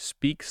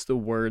 speaks the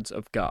words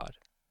of God.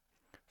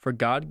 For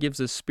God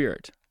gives a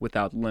Spirit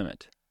without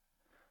limit.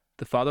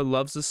 The Father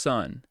loves the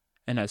Son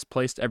and has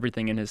placed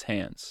everything in his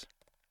hands.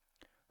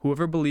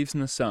 Whoever believes in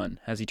the Son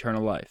has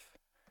eternal life,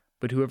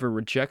 but whoever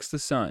rejects the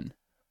Son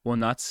will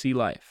not see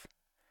life,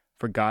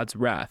 for God's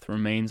wrath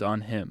remains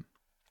on him.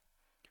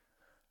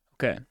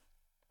 Okay,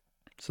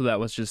 so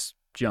that was just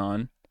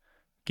John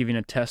giving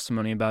a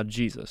testimony about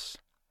Jesus.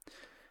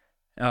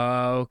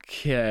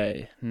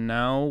 Okay,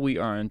 now we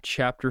are in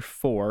chapter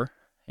 4,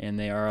 and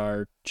there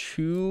are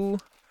two...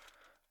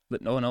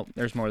 No,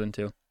 there's more than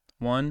two.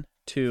 1,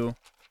 2,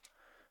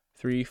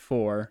 3,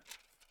 4.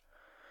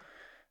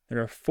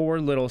 There are 4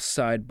 little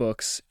side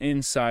books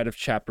inside of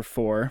chapter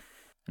 4,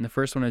 and the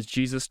first one is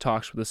Jesus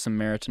talks with a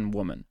Samaritan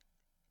woman.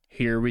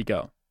 Here we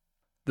go.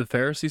 The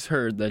Pharisees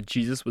heard that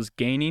Jesus was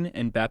gaining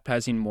and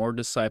baptizing more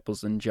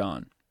disciples than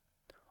John,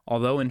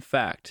 although in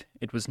fact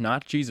it was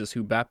not Jesus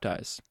who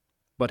baptized,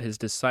 but his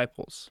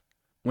disciples.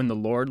 When the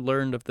Lord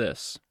learned of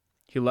this,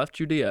 he left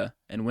Judea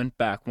and went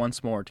back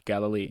once more to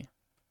Galilee.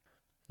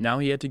 Now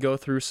he had to go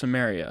through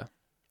Samaria,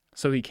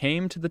 so he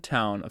came to the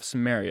town of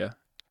Samaria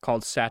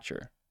called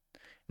Sychar,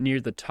 near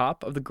the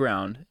top of the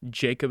ground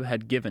Jacob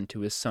had given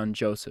to his son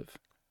Joseph.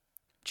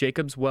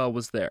 Jacob's well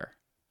was there,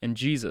 and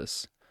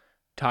Jesus,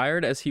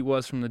 tired as he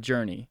was from the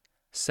journey,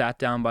 sat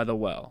down by the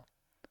well.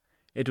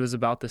 It was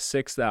about the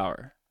 6th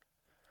hour.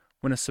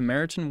 When a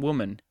Samaritan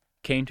woman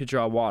came to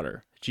draw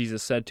water,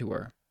 Jesus said to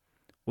her,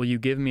 "Will you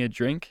give me a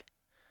drink?"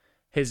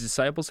 His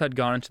disciples had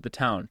gone into the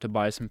town to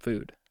buy some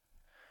food.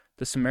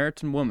 The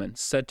Samaritan woman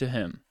said to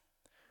him,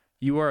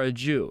 "You are a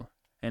Jew,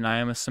 and I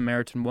am a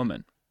Samaritan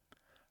woman.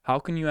 How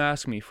can you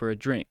ask me for a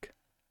drink?"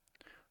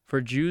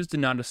 For Jews did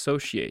not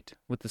associate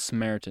with the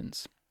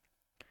Samaritans.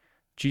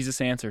 Jesus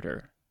answered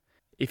her,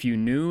 "If you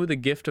knew the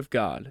gift of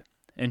God,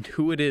 and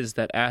who it is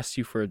that asks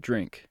you for a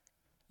drink,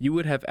 you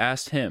would have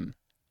asked him,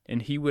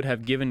 and he would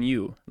have given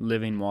you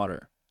living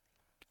water."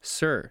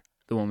 "Sir,"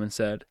 the woman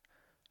said,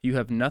 "you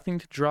have nothing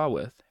to draw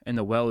with, and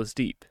the well is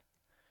deep.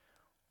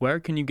 Where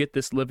can you get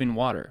this living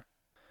water?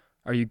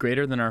 Are you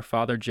greater than our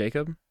father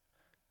Jacob,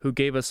 who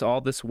gave us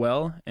all this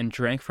well and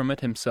drank from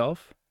it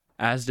himself,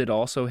 as did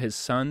also his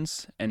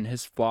sons and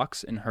his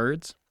flocks and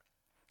herds?"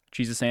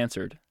 Jesus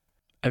answered,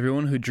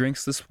 "Everyone who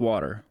drinks this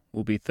water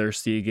will be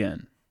thirsty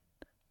again,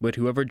 but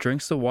whoever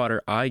drinks the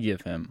water I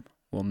give him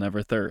will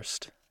never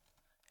thirst.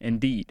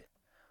 Indeed,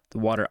 the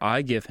water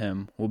I give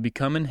him will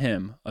become in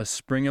him a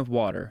spring of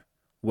water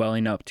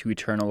welling up to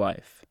eternal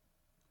life."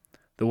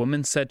 The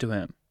woman said to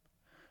him,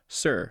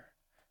 "Sir,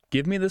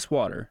 give me this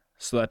water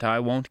so that I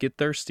won't get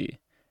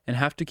thirsty and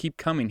have to keep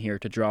coming here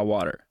to draw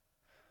water."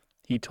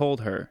 He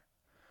told her,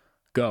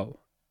 "Go,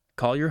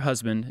 call your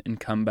husband and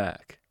come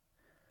back."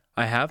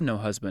 "I have no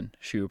husband,"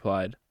 she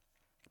replied.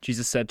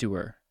 Jesus said to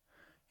her,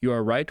 "You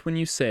are right when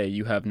you say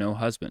you have no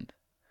husband.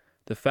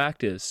 The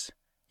fact is,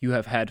 you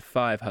have had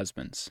 5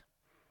 husbands,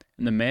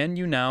 and the man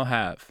you now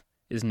have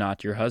is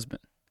not your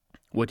husband.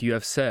 What you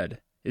have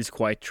said is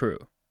quite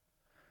true."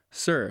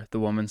 "Sir," the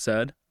woman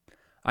said,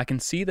 "I can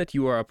see that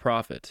you are a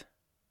prophet.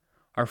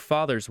 Our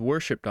fathers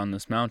worshipped on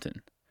this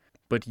mountain,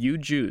 but you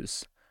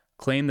Jews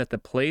claim that the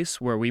place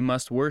where we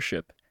must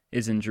worship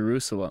is in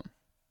Jerusalem."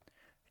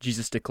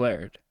 Jesus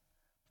declared,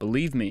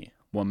 "Believe me,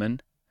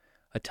 woman,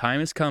 a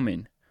time is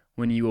coming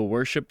when you will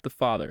worship the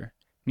Father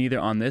neither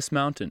on this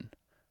mountain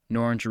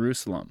nor in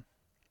Jerusalem.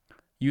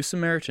 You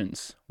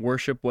Samaritans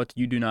worship what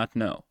you do not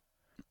know.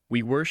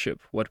 We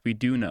worship what we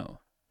do know,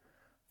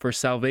 for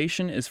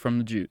salvation is from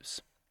the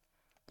Jews.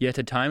 Yet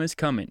a time is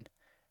coming,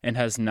 and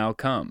has now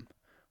come,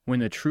 when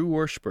the true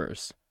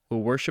worshippers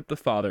will worship the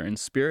Father in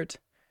spirit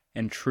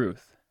and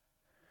truth,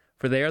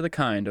 for they are the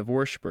kind of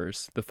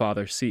worshippers the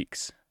Father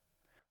seeks.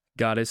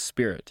 God is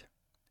spirit,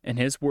 and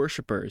his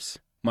worshippers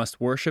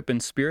must worship in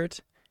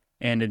spirit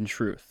and in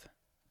truth."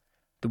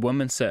 The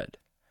woman said,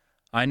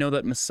 "I know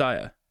that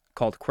Messiah,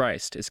 called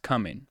Christ, is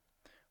coming.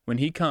 When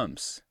he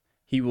comes,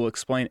 he will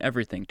explain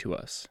everything to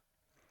us."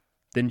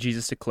 Then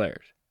Jesus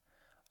declared,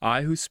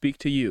 "I who speak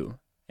to you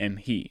am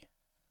he."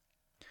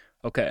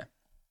 Okay,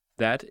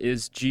 that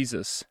is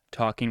Jesus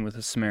talking with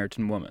a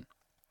Samaritan woman.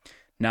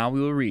 Now we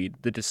will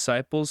read, the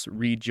disciples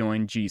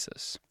rejoin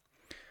Jesus.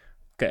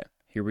 Okay,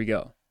 here we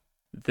go.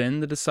 Then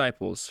the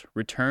disciples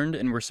returned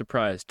and were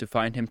surprised to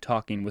find him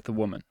talking with a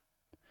woman.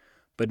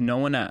 But no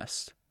one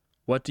asked,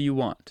 "What do you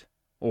want?"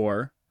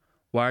 or,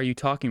 "Why are you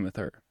talking with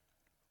her?"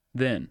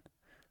 Then,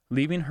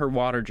 leaving her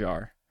water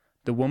jar,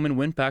 the woman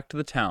went back to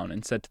the town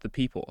and said to the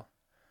people,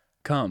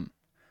 "Come,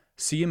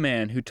 see a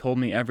man who told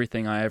me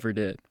everything I ever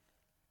did.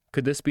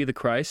 Could this be the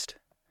Christ?"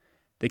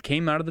 They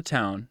came out of the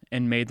town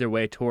and made their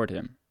way toward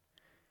him.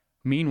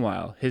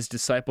 Meanwhile, his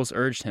disciples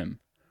urged him,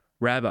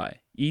 "Rabbi,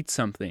 eat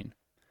something."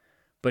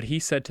 But he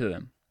said to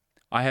them,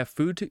 "I have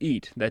food to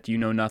eat that you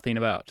know nothing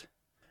about."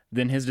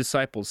 Then his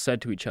disciples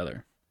said to each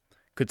other,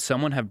 "Could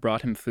someone have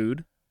brought him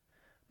food?"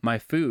 "My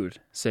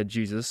food," said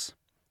Jesus,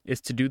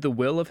 "is to do the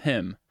will of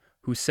him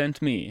who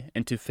sent me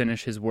and to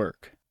finish his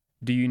work.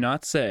 Do you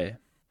not say,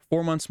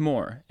 4 months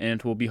more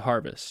and it will be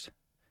harvest?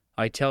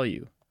 I tell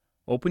you,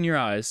 Open your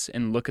eyes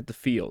and look at the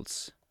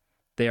fields.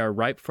 They are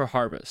ripe for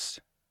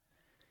harvest.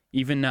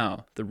 Even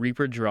now the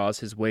reaper draws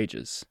his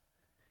wages.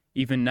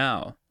 Even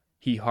now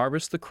he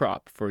harvests the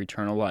crop for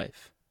eternal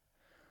life,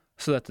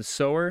 so that the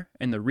sower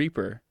and the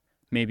reaper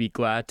may be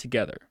glad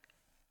together.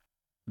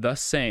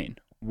 Thus saying,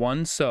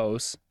 one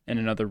sows and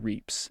another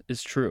reaps,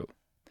 is true.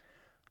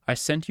 I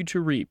sent you to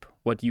reap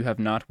what you have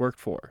not worked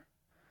for.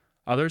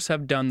 Others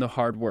have done the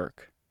hard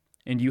work,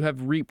 and you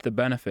have reaped the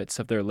benefits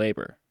of their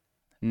labor.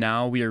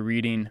 Now we are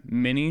reading,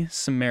 many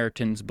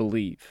Samaritans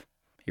believe.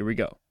 Here we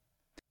go.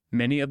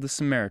 Many of the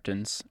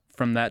Samaritans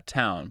from that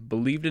town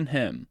believed in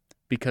him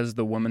because of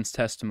the woman's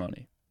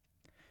testimony.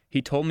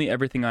 He told me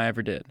everything I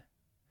ever did.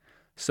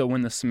 So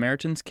when the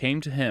Samaritans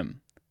came to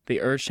him, they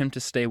urged him to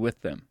stay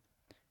with them.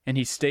 And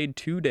he stayed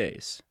 2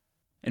 days.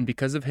 And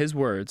because of his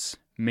words,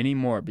 many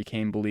more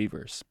became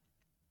believers.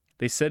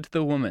 They said to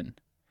the woman,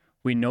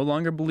 "We no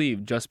longer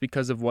believe just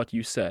because of what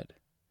you said.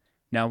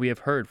 Now we have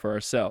heard for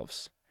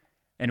ourselves.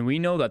 And we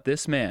know that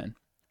this man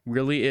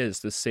really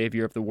is the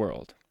Savior of the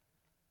world."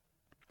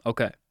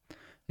 Okay,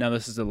 now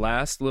this is the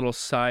last little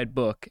side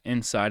book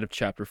inside of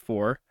chapter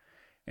 4,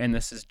 and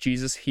this is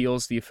Jesus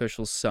heals the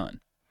official's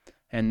son.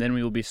 And then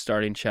we will be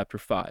starting chapter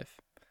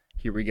 5.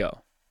 Here we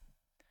go.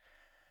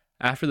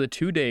 After the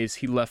 2 days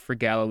he left for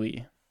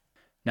Galilee.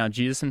 Now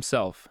Jesus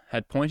himself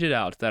had pointed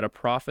out that a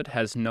prophet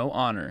has no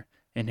honor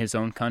in his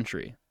own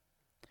country.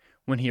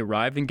 When he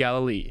arrived in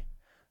Galilee,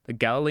 the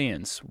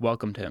Galileans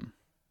welcomed him.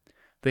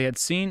 They had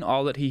seen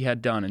all that he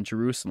had done in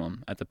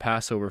Jerusalem at the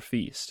Passover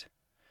feast,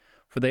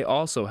 for they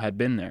also had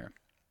been there.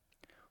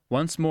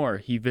 Once more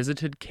he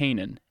visited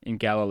Canaan in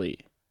Galilee,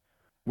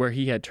 where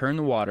he had turned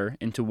the water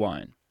into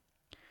wine.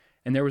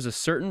 And there was a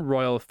certain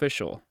royal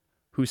official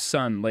whose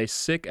son lay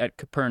sick at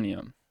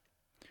Capernaum.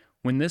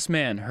 When this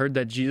man heard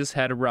that Jesus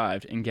had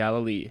arrived in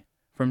Galilee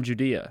from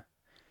Judea,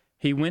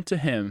 he went to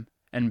him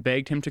and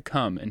begged him to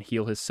come and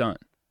heal his son,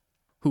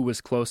 who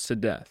was close to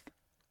death.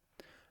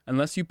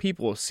 "Unless you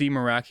people see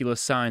miraculous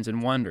signs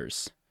and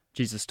wonders,"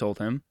 Jesus told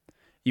him,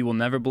 "you will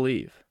never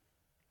believe."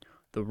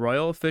 The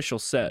royal official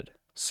said,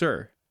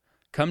 "Sir,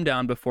 come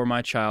down before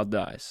my child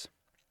dies."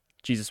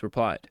 Jesus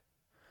replied,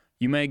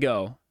 "You may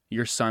go,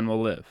 your son will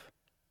live."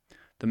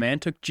 The man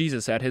took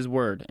Jesus at his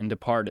word and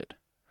departed.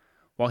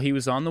 While he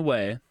was on the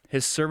way,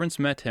 his servants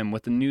met him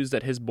with the news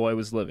that his boy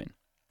was living.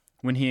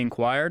 When he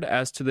inquired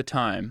as to the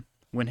time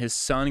when his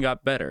son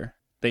got better,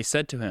 they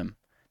said to him,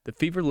 "The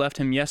fever left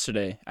him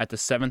yesterday at the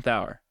 7th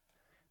hour."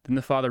 Then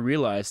the father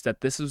realized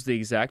that this was the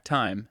exact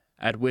time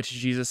at which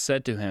Jesus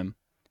said to him,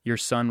 "Your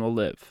son will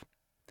live."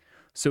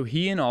 So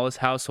he and all his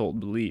household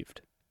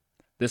believed.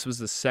 This was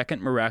the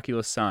second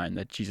miraculous sign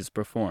that Jesus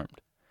performed,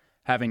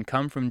 having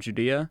come from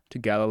Judea to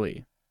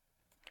Galilee.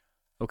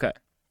 Okay,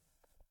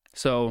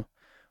 so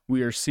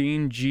we are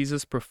seeing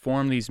Jesus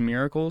perform these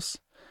miracles,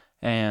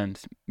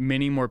 and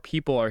many more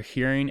people are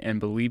hearing and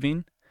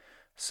believing.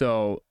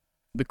 So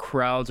the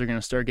crowds are going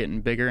to start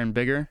getting bigger and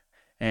bigger,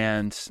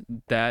 and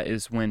that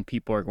is when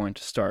people are going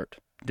to start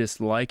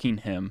disliking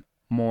him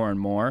more and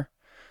more.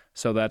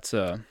 So that's,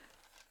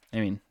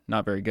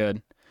 not very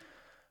good.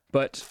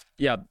 But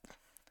yeah,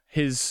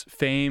 his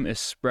fame is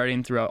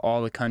spreading throughout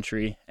all the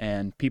country,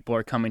 and people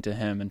are coming to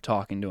him and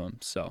talking to him.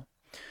 So,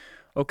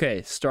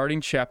 okay, starting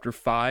chapter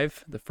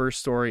 5, the first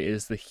story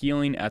is the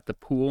healing at the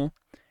pool,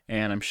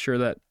 and I'm sure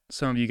that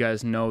some of you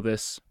guys know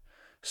this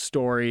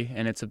story,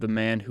 and it's of the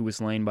man who was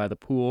laying by the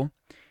pool.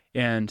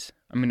 And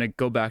I'm going to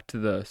go back to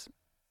the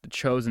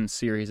Chosen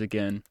series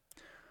again.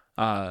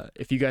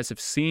 If you guys have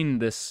seen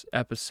this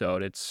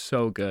episode, it's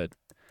so good.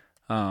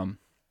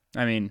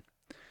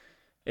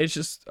 It's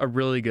just a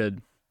really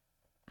good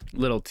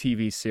little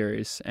TV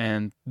series,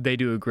 and they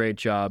do a great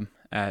job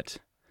at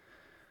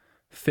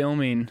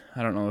filming.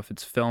 I don't know if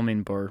it's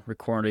filming or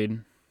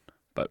recording,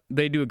 but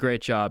they do a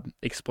great job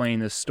explaining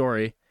this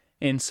story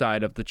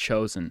inside of the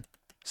Chosen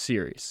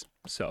series.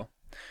 So,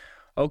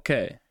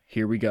 okay,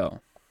 here we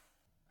go.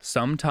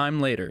 Some time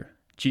later,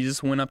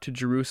 Jesus went up to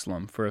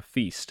Jerusalem for a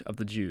feast of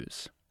the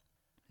Jews.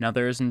 Now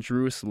there is in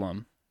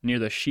Jerusalem, near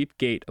the sheep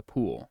gate, a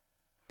pool,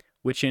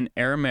 which in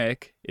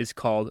Aramaic is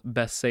called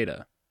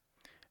Bethsaida,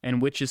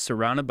 and which is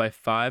surrounded by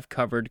 5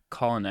 covered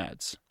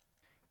colonnades.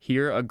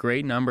 Here a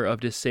great number of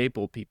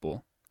disabled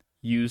people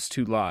used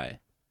to lie,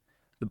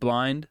 the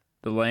blind,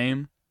 the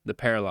lame, the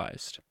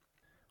paralyzed.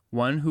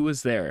 One who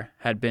was there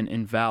had been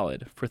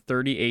invalid for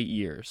 38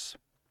 years.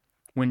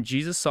 When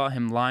Jesus saw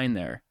him lying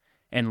there,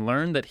 and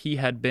learned that he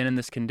had been in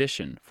this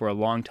condition for a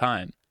long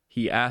time,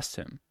 he asked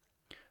him,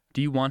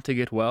 "Do you want to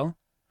get well?"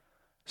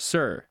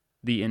 "Sir,"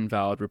 the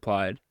invalid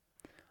replied,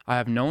 "I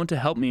have no one to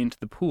help me into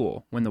the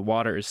pool when the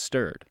water is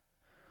stirred.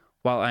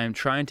 While I am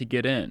trying to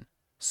get in,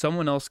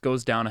 someone else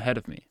goes down ahead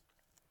of me."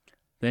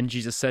 Then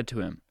Jesus said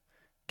to him,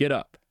 "Get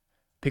up,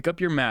 pick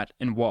up your mat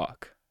and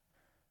walk."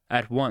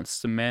 At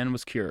once the man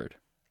was cured.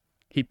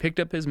 He picked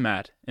up his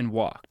mat and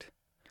walked.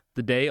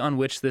 The day on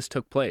which this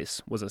took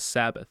place was a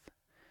Sabbath.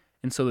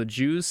 And so the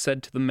Jews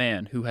said to the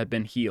man who had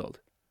been healed,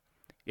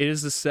 "It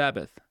is the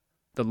Sabbath.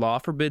 The law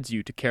forbids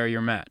you to carry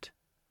your mat."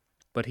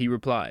 But he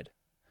replied,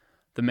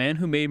 The man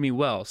who made me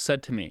well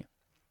said to me,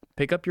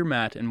 'Pick up your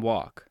mat and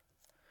walk.'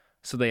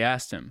 So they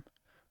asked him,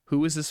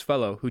 'Who is this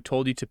fellow who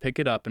told you to pick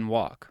it up and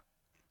walk?'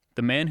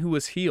 The man who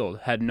was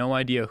healed had no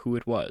idea who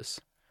it was,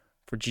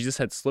 for Jesus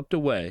had slipped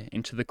away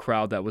into the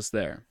crowd that was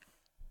there.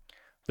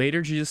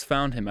 Later Jesus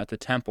found him at the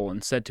temple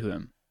and said to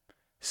him,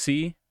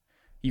 'See,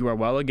 you are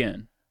well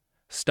again.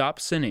 Stop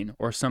sinning,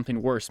 or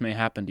something worse may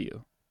happen to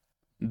you.'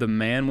 The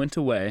man went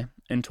away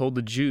and told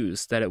the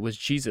Jews that it was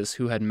Jesus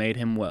who had made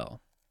him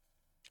well."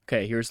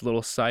 Okay, here's a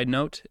little side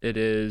note. It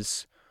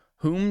is,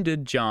 whom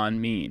did John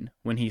mean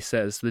when he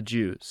says the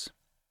Jews?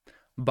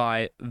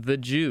 By the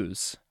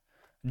Jews,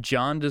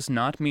 John does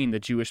not mean the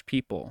Jewish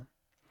people.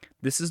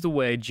 This is the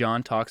way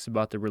John talks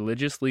about the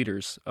religious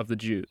leaders of the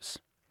Jews.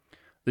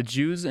 The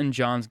Jews in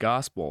John's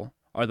Gospel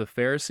are the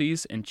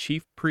Pharisees and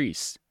chief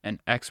priests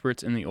and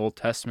experts in the Old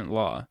Testament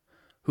law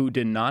who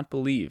did not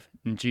believe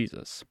in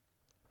Jesus.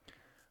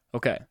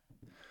 Okay,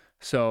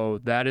 so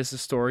that is the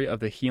story of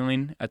the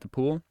healing at the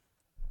pool.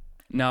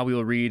 Now we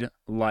will read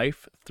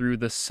Life Through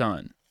the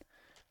Son.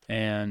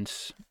 And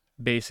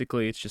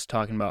basically it's just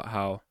talking about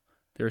how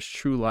there's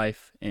true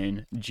life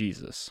in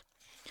Jesus.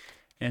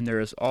 And there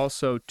is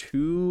also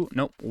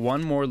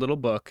one more little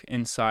book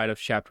inside of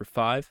chapter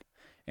 5,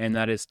 and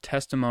that is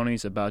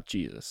Testimonies About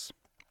Jesus.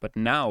 But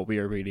now we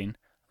are reading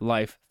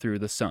Life Through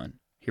the Son.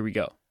 Here we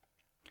go.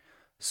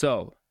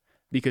 So,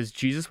 because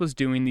Jesus was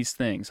doing these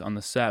things on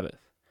the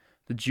Sabbath,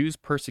 the Jews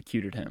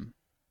persecuted him.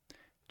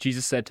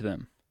 Jesus said to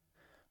them,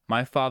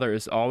 "My Father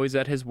is always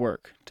at his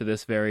work to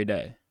this very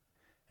day,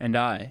 and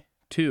I,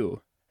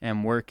 too,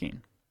 am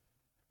working."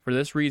 For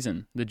this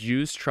reason, the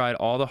Jews tried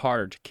all the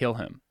harder to kill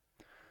him.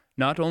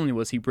 Not only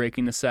was he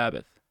breaking the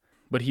Sabbath,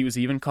 but he was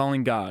even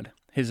calling God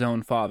his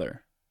own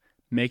Father,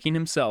 making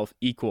himself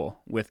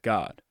equal with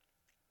God.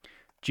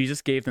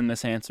 Jesus gave them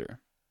this answer,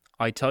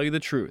 "I tell you the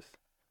truth,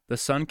 the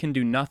Son can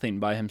do nothing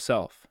by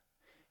himself.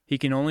 He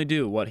can only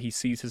do what he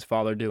sees his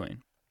Father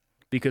doing,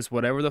 because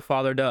whatever the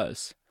Father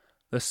does,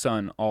 the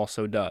Son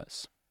also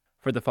does.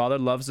 For the Father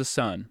loves the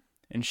Son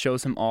and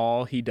shows him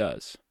all he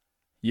does.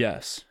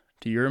 Yes,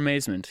 to your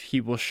amazement, he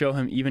will show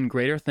him even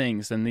greater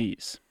things than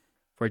these.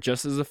 For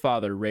just as the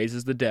Father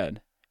raises the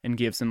dead and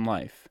gives them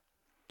life,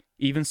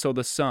 even so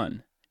the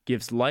Son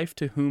gives life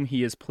to whom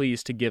he is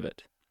pleased to give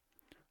it.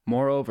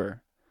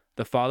 Moreover,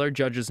 the Father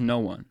judges no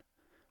one,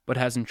 but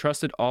has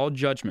entrusted all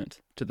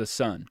judgment to the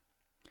Son,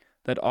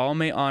 that all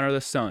may honor the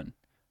Son,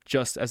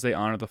 just as they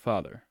honor the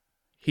Father.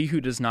 He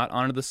who does not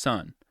honor the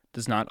Son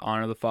does not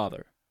honor the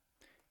Father,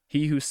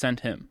 he who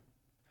sent him.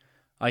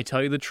 I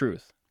tell you the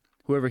truth,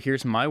 whoever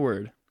hears my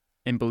word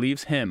and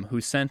believes him who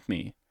sent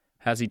me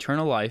has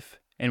eternal life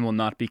and will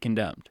not be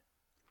condemned.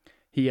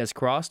 He has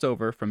crossed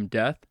over from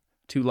death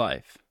to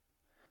life.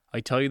 I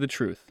tell you the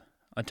truth,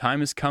 a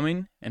time is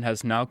coming and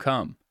has now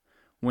come,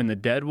 when the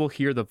dead will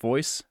hear the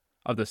voice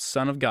of the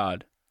Son of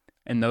God,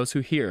 and those who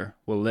hear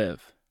will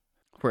live.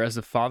 For as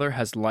the Father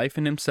has life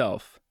in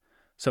himself,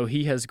 so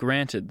he has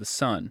granted the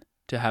Son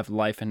to have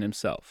life in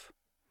himself.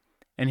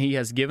 And he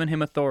has given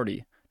him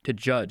authority to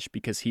judge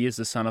because he is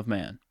the Son of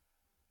Man.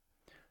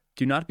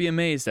 Do not be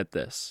amazed at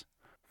this,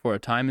 for a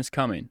time is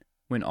coming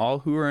when all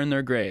who are in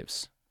their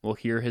graves will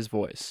hear his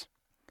voice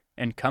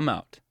and come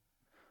out.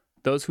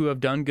 Those who have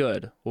done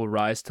good will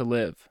rise to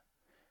live,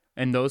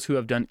 and those who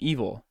have done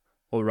evil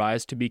will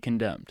rise to be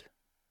condemned.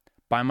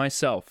 By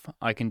myself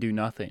I can do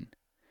nothing.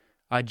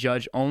 I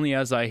judge only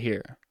as I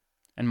hear,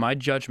 and my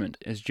judgment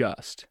is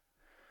just.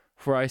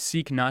 For I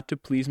seek not to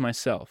please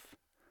myself,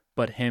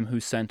 but him who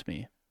sent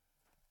me."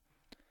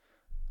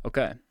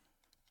 Okay.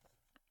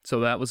 So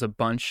that was a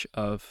bunch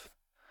of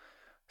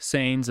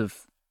sayings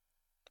of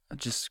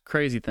just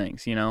crazy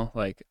things,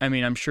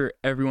 I'm sure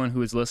everyone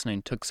who is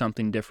listening took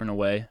something different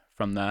away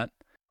from that.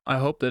 I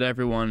hope that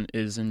everyone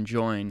is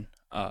enjoying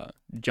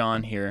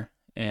John here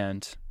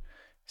and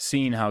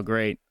seeing how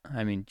great,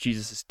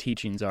 Jesus'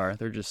 teachings are.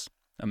 They're just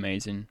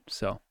amazing.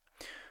 So,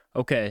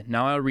 okay,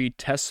 now I'll read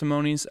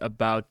Testimonies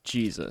About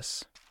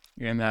Jesus.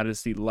 And that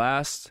is the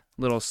last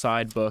little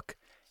side book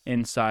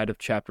inside of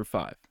chapter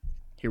 5.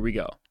 Here we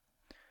go.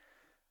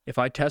 If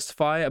I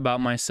testify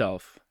about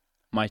myself,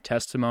 my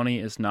testimony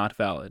is not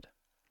valid.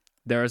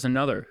 There is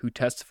another who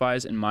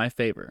testifies in my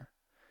favor,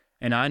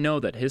 and I know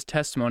that his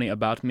testimony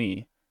about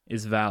me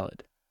is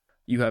valid.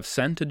 You have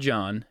sent to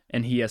John,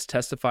 and he has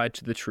testified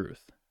to the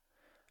truth.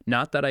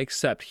 Not that I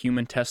accept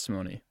human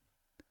testimony,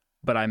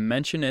 but I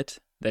mention it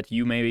that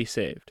you may be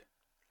saved.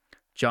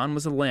 John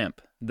was a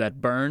lamp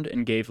that burned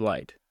and gave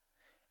light,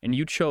 and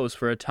you chose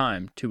for a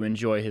time to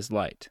enjoy his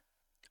light.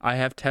 I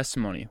have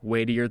testimony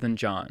weightier than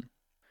John.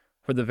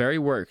 For the very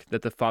work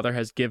that the Father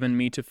has given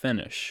me to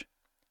finish,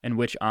 and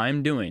which I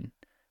am doing,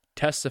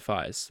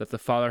 testifies that the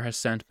Father has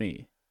sent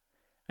me,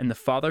 and the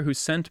Father who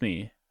sent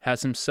me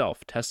has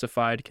himself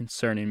testified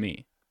concerning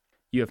me.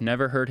 You have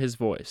never heard his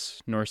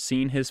voice, nor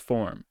seen his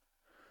form,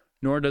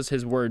 nor does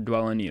his word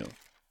dwell in you,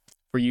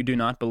 for you do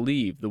not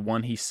believe the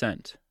one he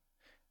sent.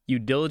 You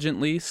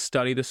diligently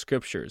study the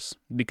Scriptures,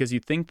 because you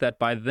think that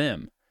by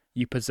them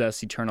you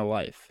possess eternal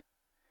life.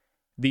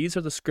 These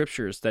are the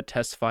Scriptures that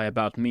testify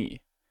about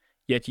me,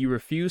 Yet you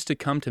refuse to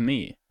come to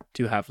me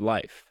to have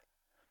life.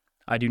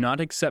 I do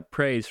not accept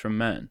praise from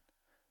men,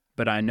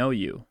 but I know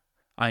you.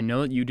 I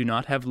know that you do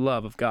not have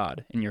love of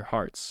God in your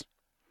hearts.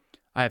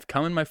 I have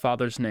come in my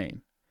Father's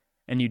name,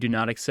 and you do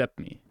not accept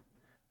me.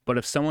 But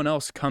if someone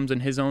else comes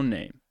in his own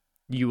name,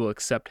 you will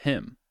accept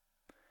him.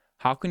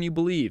 How can you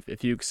believe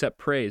if you accept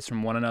praise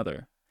from one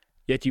another,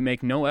 yet you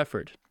make no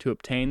effort to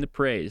obtain the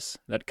praise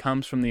that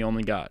comes from the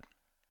only God?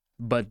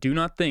 But do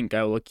not think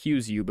I will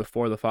accuse you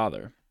before the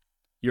Father.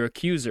 Your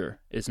accuser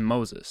is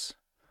Moses,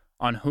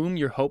 on whom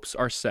your hopes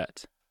are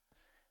set.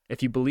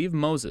 If you believe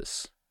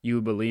Moses, you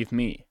will believe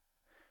me,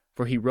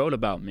 for he wrote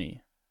about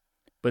me.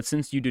 But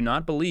since you do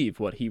not believe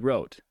what he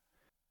wrote,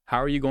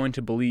 how are you going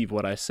to believe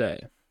what I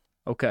say?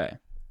 Okay,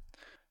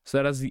 so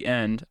that is the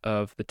end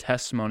of the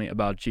testimony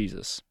about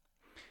Jesus.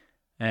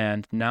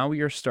 And now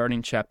we are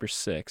starting chapter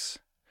 6.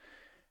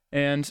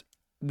 And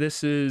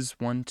this is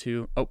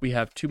we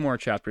have 2 more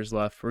chapters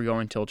left. We're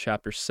going till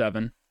chapter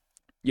 7.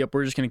 Yep,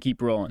 we're just going to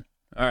keep rolling.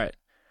 All right.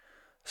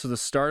 So the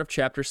start of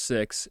chapter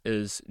 6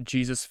 is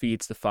Jesus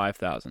feeds the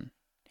 5,000.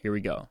 Here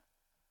we go.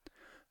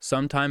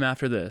 Sometime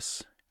after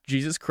this,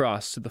 Jesus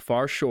crossed to the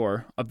far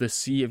shore of the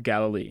Sea of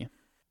Galilee,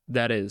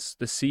 that is,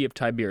 the Sea of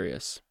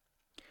Tiberias.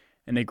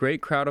 And a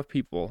great crowd of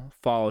people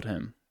followed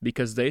him,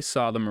 because they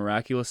saw the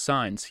miraculous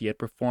signs he had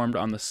performed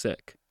on the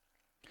sick.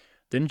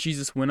 Then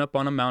Jesus went up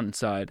on a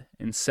mountainside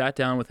and sat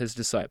down with his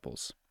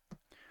disciples.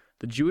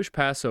 The Jewish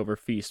Passover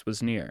feast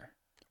was near.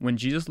 When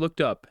Jesus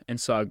looked up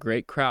and saw a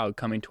great crowd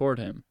coming toward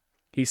him,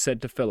 he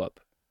said to Philip,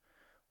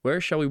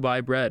 "Where shall we buy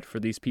bread for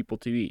these people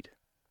to eat?"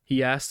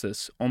 He asked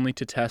this only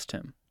to test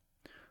him,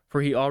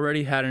 for he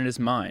already had in his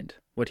mind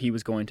what he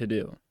was going to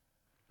do.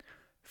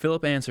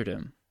 Philip answered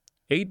him,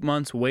 8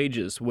 months'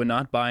 wages would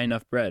not buy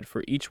enough bread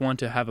for each one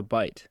to have a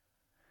bite.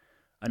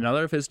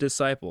 Another of his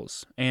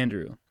disciples,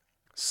 Andrew,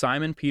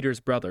 Simon Peter's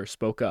brother,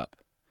 spoke up.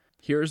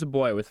 Here is a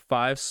boy with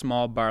 5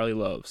 small barley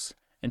loaves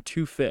and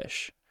 2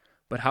 fish,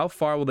 but how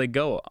far will they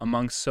go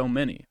among so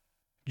many?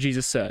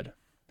 Jesus said,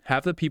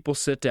 "Have the people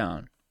sit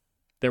down."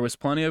 There was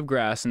plenty of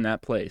grass in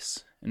that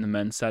place, and the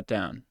men sat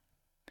down,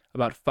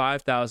 about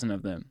 5,000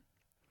 of them.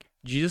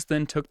 Jesus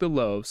then took the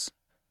loaves,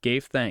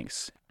 gave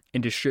thanks,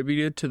 and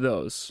distributed to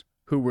those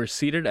who were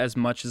seated as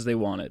much as they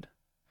wanted.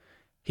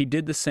 He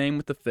did the same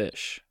with the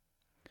fish.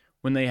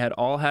 When they had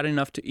all had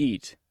enough to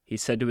eat, he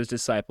said to his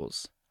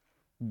disciples,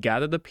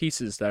 "Gather the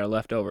pieces that are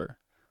left over.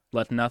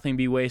 Let nothing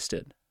be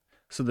wasted."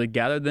 So they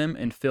gathered them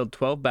and filled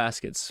 12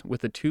 baskets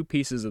with the 2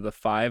 pieces of the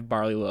 5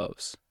 barley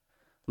loaves,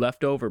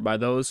 left over by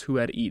those who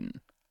had eaten.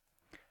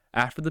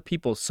 After the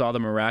people saw the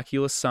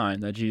miraculous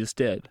sign that Jesus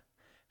did,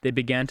 they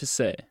began to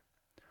say,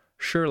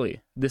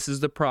 "Surely this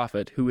is the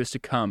prophet who is to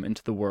come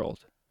into the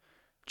world."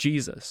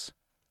 Jesus,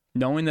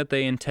 knowing that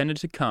they intended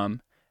to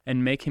come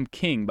and make him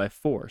king by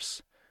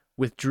force,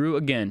 withdrew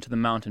again to the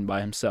mountain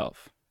by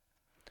himself.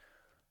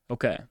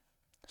 Okay,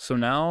 so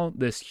now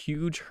this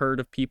huge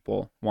herd of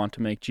people want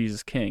to make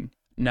Jesus king.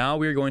 Now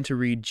we're going to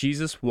read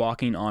Jesus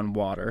walking on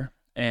water,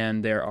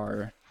 and there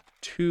are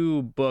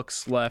 2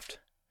 books left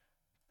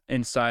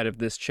inside of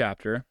this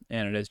chapter,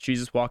 and it is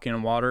Jesus walking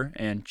on water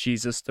and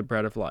Jesus the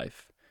bread of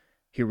life.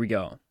 Here we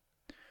go.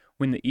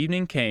 When the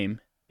evening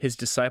came, his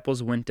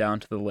disciples went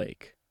down to the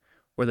lake,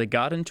 where they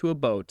got into a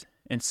boat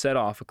and set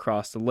off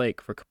across the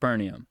lake for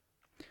Capernaum.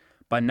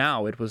 By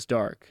now it was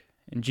dark,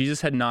 and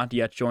Jesus had not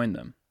yet joined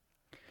them.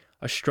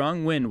 A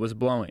strong wind was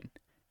blowing,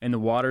 and the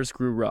waters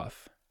grew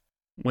rough.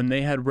 When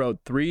they had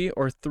rowed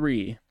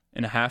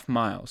 3.5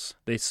 miles,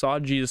 they saw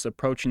Jesus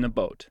approaching the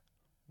boat,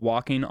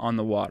 walking on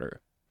the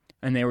water,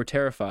 and they were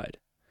terrified.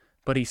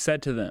 But he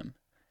said to them,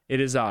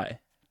 "It is I,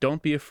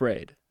 don't be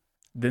afraid."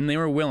 Then they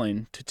were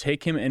willing to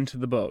take him into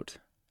the boat,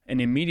 and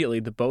immediately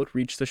the boat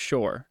reached the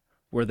shore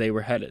where they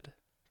were headed.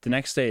 The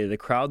next day, the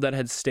crowd that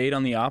had stayed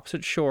on the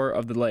opposite shore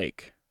of the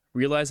lake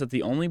realized that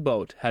the only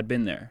boat had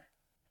been there,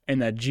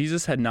 and that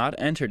Jesus had not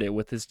entered it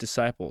with his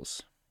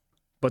disciples,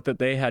 but that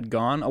they had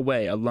gone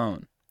away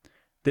alone.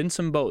 Then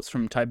some boats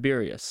from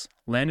Tiberias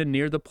landed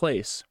near the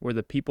place where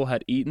the people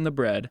had eaten the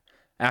bread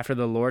after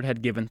the Lord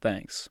had given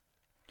thanks.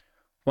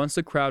 Once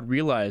the crowd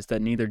realized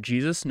that neither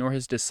Jesus nor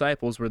his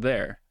disciples were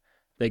there,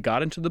 they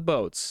got into the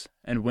boats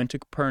and went to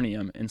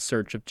Capernaum in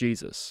search of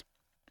Jesus.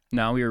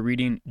 Now we are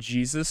reading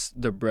Jesus,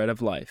 the bread of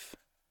life.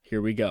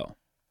 Here we go.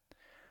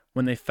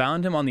 When they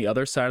found him on the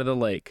other side of the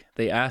lake,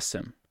 they asked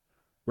him,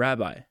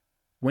 "Rabbi,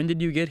 when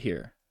did you get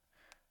here?"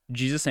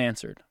 Jesus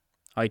answered,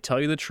 "I tell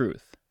you the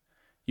truth.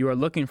 You are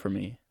looking for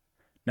me,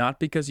 not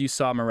because you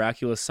saw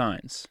miraculous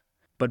signs,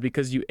 but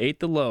because you ate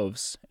the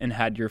loaves and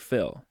had your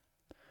fill.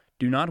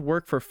 Do not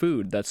work for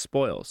food that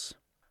spoils,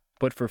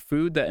 but for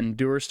food that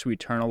endures to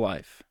eternal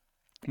life,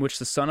 which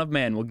the Son of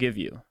Man will give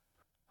you.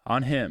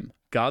 On him,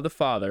 God the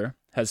Father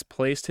has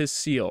placed his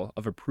seal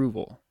of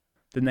approval."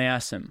 Then they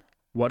asked him,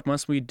 "What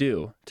must we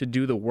do to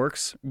do the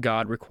works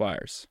God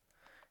requires?"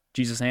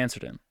 Jesus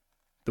answered him,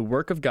 "The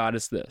work of God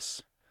is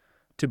this,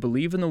 to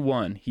believe in the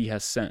one he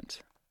has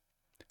sent."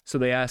 So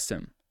they asked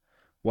him,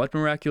 "What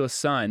miraculous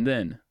sign,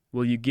 then,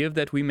 will you give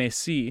that we may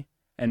see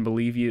and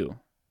believe you?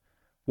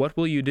 What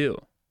will you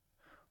do?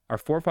 Our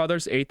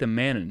forefathers ate the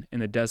manna in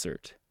the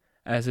desert,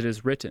 as it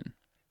is written,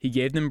 He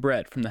gave them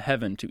bread from the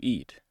heaven to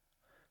eat.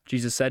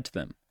 Jesus said to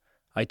them,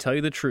 I tell you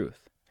the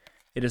truth.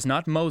 It is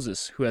not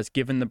Moses who has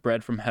given the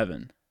bread from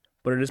heaven,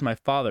 but it is my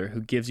Father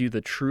who gives you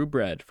the true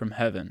bread from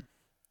heaven.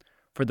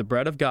 For the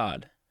bread of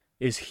God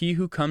is he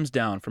who comes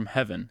down from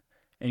heaven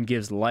and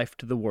gives life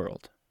to the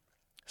world.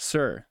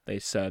 Sir, they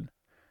said,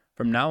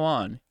 from now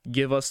on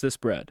give us this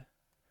bread.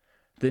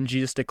 Then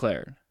Jesus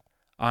declared,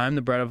 I am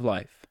the bread of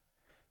life.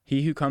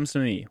 He who comes to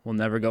me will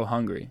never go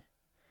hungry,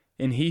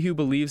 and he who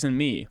believes in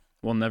me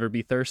will never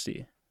be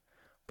thirsty.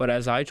 But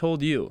as I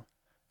told you,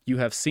 you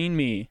have seen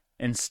me,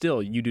 and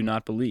still you do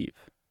not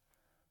believe.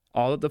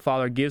 All that the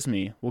Father gives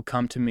me will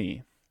come to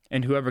me,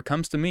 and whoever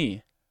comes to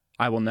me,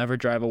 I will never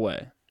drive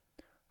away.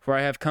 For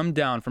I have come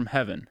down from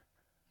heaven,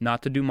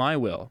 not to do my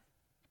will,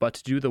 but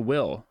to do the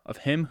will of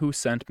him who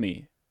sent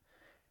me.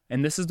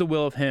 And this is the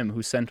will of him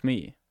who sent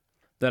me,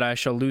 that I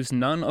shall lose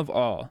none of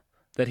all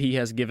that he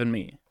has given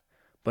me,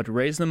 but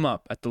raise them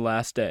up at the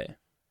last day.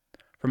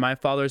 For my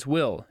Father's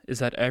will is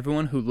that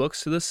everyone who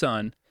looks to the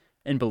Son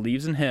and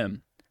believes in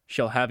him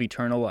shall have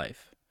eternal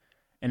life,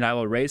 and I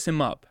will raise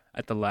him up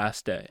at the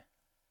last day.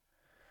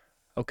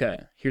 Okay,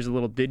 here's a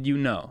little did you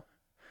know.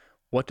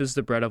 What does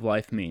the bread of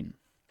life mean?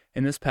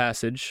 In this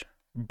passage,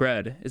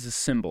 bread is a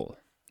symbol.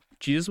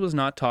 Jesus was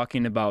not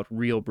talking about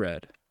real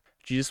bread.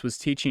 Jesus was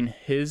teaching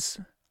his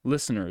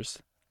listeners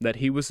that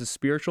he was a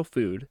spiritual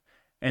food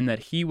and that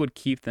he would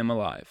keep them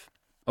alive.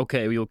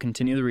 Okay, we will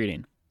continue the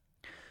reading.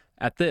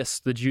 At this,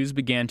 the Jews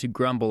began to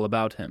grumble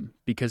about him,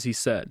 because he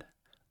said,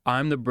 I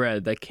am the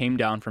bread that came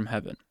down from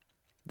heaven.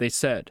 They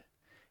said,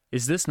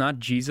 Is this not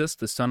Jesus,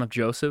 the son of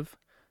Joseph,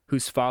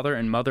 whose father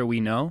and mother we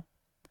know?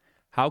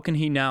 How can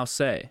he now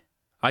say,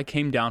 I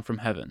came down from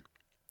heaven?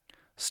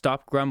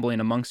 Stop grumbling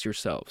amongst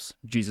yourselves,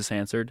 Jesus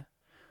answered.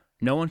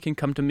 No one can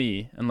come to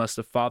me unless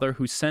the Father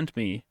who sent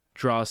me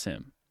draws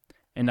him,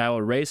 and I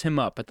will raise him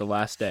up at the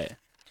last day.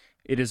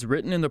 It is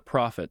written in the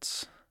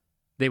prophets,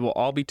 they will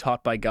all be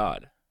taught by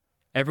God.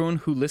 Everyone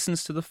who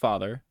listens to the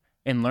Father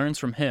and learns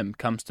from him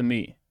comes to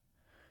me.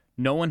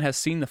 No one has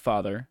seen the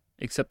Father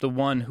except the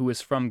one who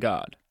is from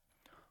God.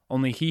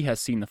 Only he has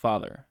seen the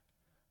Father.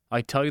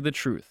 I tell you the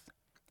truth.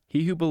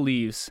 He who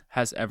believes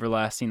has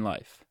everlasting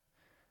life.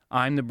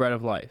 I am the bread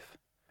of life.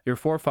 Your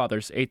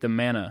forefathers ate the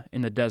manna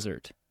in the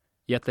desert,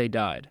 yet they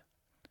died.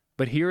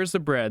 But here is the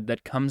bread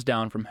that comes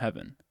down from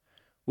heaven,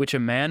 which a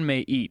man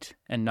may eat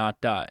and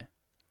not die.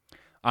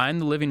 I am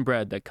the living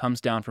bread that comes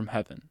down from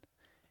heaven.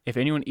 If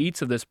anyone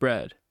eats of this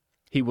bread,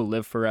 he will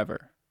live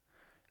forever.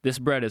 This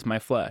bread is my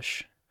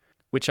flesh,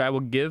 which I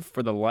will give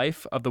for the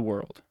life of the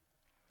world.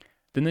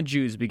 Then the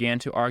Jews began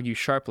to argue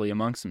sharply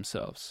amongst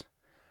themselves.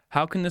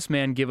 How can this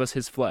man give us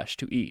his flesh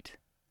to eat?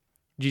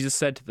 Jesus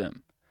said to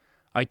them,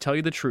 I tell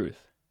you the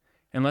truth.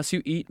 Unless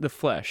you eat the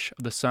flesh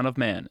of the Son of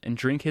Man and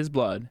drink his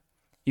blood,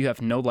 you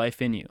have no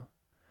life in you.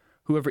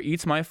 Whoever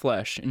eats my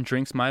flesh and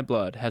drinks my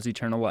blood has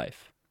eternal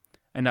life,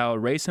 and I will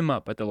raise him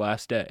up at the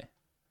last day.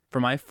 For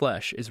my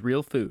flesh is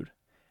real food,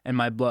 and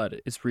my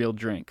blood is real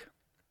drink.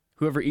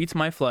 Whoever eats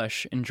my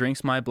flesh and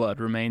drinks my blood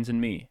remains in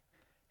me,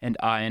 and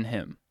I in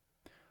him.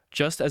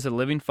 Just as the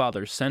living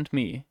Father sent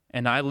me,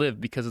 and I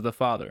live because of the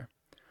Father,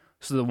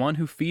 so the one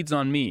who feeds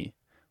on me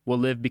will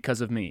live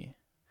because of me.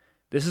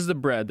 This is the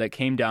bread that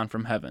came down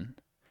from heaven.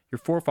 Your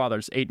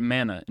forefathers ate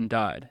manna and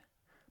died,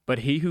 but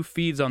he who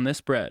feeds on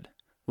this bread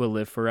will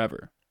live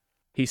forever.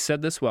 He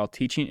said this while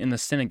teaching in the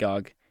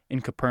synagogue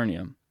in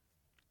Capernaum.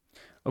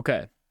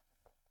 Okay,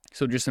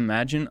 so just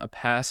imagine a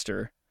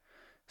pastor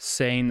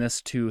saying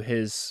this to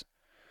his,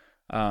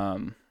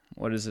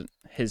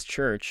 his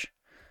church.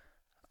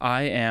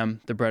 I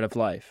am the bread of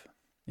life.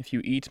 If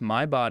you eat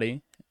my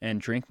body and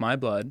drink my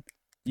blood,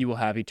 you will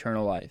have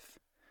eternal life.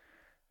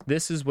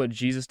 This is what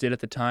Jesus did at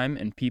the time,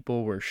 and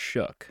people were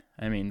shook.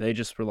 I mean, they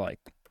just were like,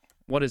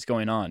 what is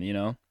going on, you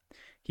know?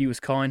 He was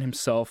calling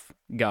himself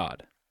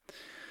God.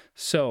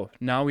 So,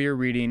 now we are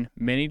reading,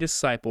 Many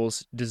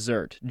disciples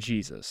desert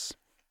Jesus.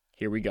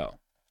 Here we go.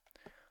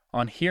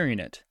 On hearing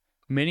it,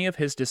 many of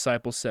his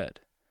disciples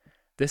said,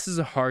 This is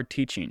a hard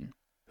teaching.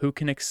 Who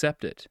can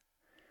accept it?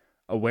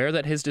 Aware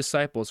that his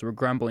disciples were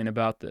grumbling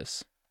about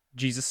this,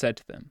 Jesus said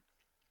to them,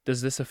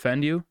 Does this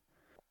offend you?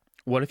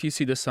 What if you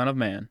see the Son of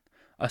Man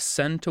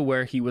ascend to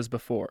where he was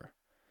before?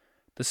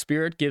 The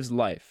Spirit gives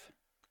life.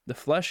 The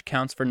flesh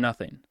counts for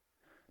nothing.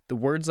 The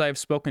words I have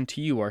spoken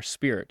to you are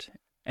spirit,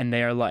 and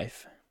they are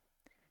life.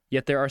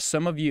 Yet there are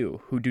some of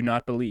you who do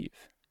not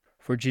believe.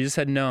 For Jesus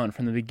had known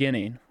from the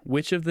beginning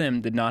which of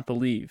them did not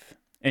believe,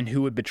 and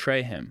who would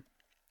betray him.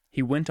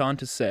 He went on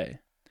to say,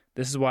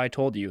 This is why I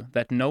told you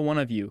that no one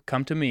of you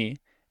come to me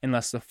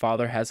unless the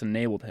Father has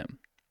enabled him.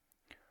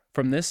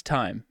 From this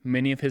time,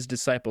 many of his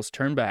disciples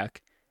turned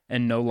back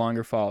and no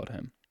longer followed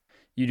him.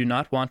 You do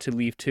not want to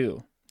leave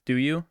too, do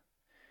you?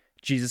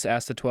 Jesus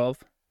asked the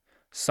 12.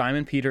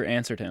 Simon Peter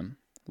answered him,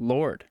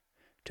 Lord,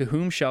 to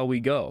whom shall we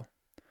go?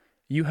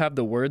 You have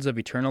the words of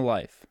eternal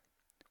life.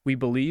 We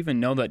believe and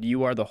know that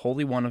you are the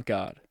Holy One of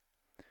God.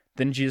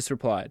 Then Jesus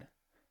replied,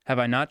 Have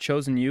I not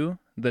chosen you,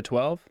 the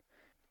 12?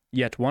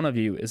 Yet one of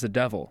you is a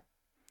devil."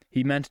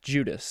 He meant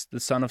Judas, the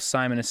son of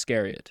Simon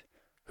Iscariot,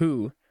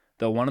 who,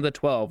 though one of the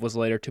 12, was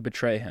later to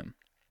betray him.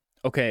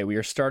 Okay, we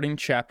are starting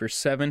chapter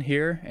 7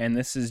 here, and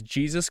this is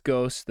Jesus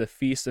goes to the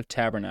Feast of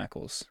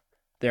Tabernacles.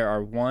 There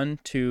are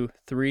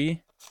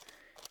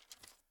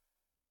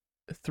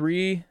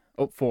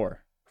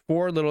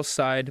four little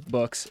side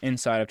books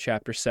inside of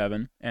chapter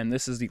 7, and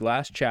this is the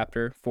last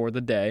chapter for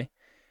the day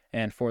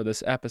and for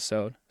this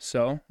episode,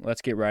 so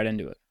let's get right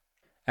into it.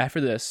 After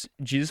this,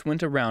 Jesus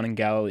went around in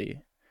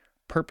Galilee,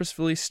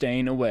 purposefully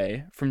staying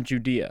away from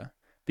Judea,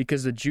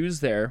 because the Jews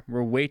there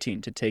were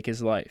waiting to take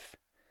his life.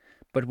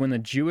 But when the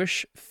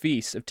Jewish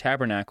Feast of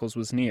Tabernacles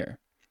was near,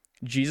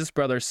 Jesus'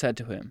 brothers said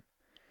to him,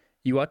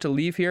 "You ought to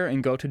leave here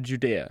and go to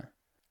Judea,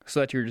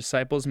 so that your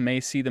disciples may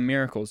see the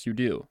miracles you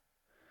do.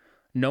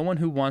 No one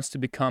who wants to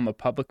become a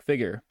public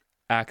figure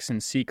acts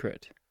in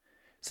secret.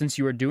 Since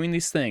you are doing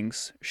these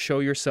things, show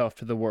yourself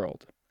to the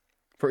world."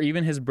 For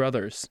even his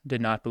brothers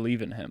did not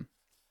believe in him.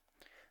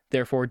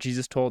 Therefore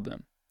Jesus told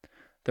them,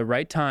 "The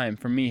right time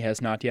for me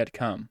has not yet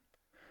come.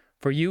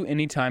 For you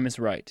any time is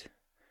right.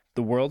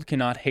 The world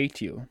cannot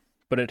hate you,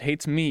 but it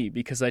hates me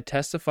because I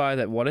testify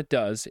that what it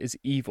does is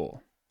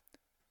evil.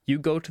 You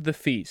go to the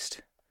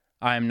feast.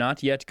 I am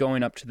not yet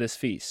going up to this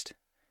feast,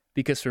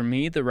 because for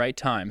me the right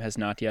time has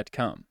not yet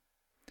come."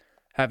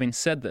 Having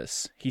said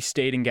this, he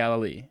stayed in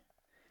Galilee.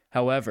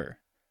 However,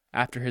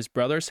 after his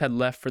brothers had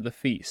left for the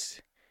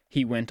feast,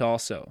 he went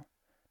also,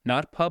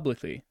 not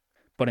publicly,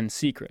 but in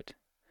secret.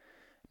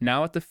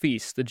 Now at the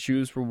feast the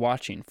Jews were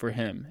watching for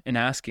him and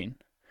asking,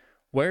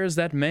 "Where is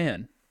that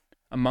man?"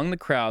 Among the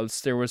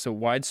crowds there was a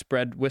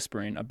widespread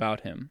whispering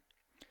about him.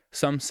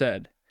 Some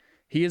said,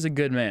 "He is a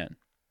good man."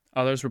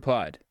 Others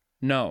replied,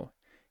 "No,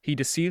 he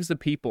deceives the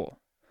people."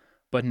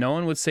 But no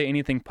one would say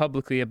anything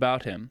publicly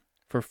about him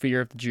for fear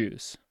of the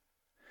Jews.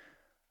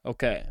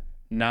 Okay,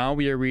 now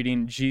we are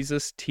reading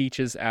Jesus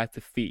teaches at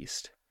the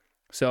feast.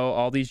 So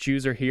all these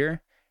Jews are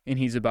here, and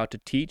he's about to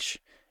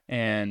teach,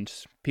 and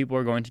people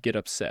are going to get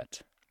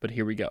upset. But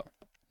here we go.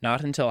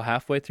 Not until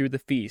halfway through the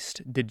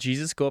feast did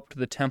Jesus go up to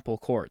the temple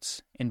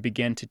courts and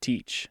begin to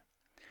teach.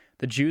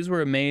 The Jews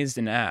were amazed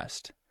and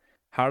asked,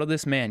 "How did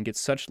this man get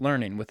such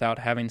learning without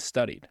having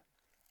studied?"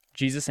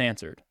 Jesus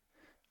answered,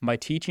 "My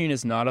teaching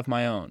is not of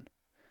my own.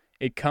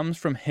 It comes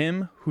from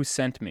him who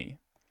sent me.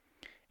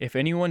 If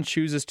anyone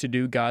chooses to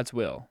do God's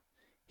will,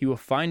 he will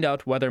find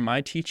out whether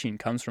my teaching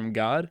comes from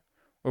God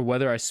or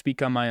whether I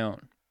speak on my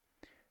own.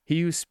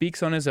 He who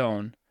speaks on his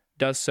own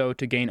does so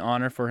to gain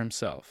honor for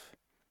himself.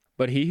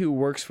 But he who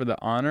works for the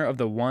honor of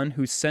the one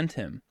who sent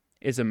him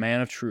is a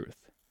man of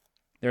truth.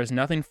 There is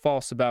nothing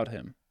false about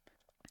him.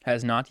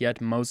 Has not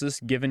yet Moses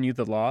given you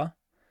the law?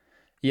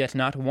 Yet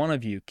not one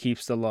of you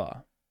keeps the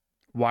law.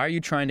 Why are you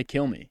trying to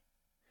kill me?"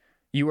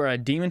 "You are a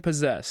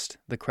demon-possessed,"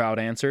 the crowd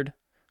answered.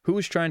 "Who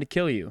is trying to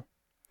kill you?"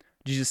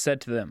 Jesus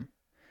said to them,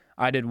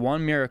 "I did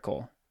one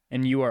miracle,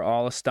 and you are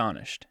all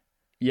astonished.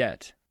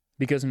 Yet,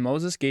 because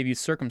Moses gave you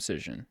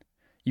circumcision,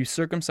 you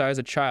circumcise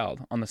a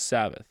child on the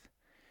Sabbath.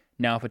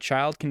 Now if a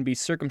child can be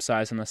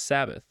circumcised on the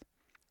Sabbath,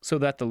 so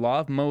that the law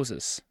of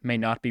Moses may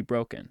not be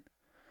broken,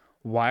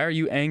 why are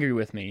you angry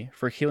with me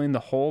for healing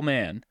the whole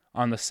man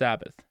on the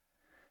Sabbath?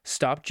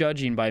 Stop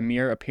judging by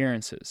mere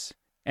appearances,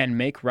 and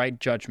make right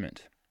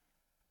judgment."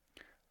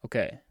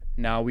 Okay,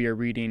 now we are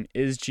reading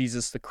Is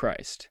Jesus the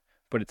Christ?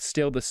 But it's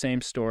still the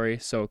same story,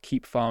 so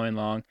keep following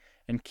along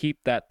and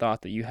keep that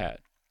thought that you had.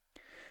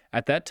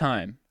 At that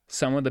time,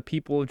 some of the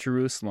people of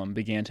Jerusalem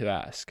began to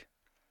ask,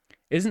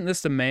 "Isn't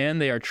this the man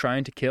they are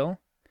trying to kill?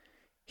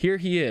 Here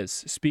he is,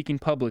 speaking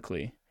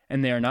publicly,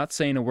 and they are not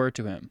saying a word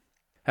to him.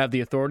 Have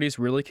the authorities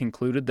really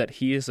concluded that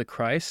he is the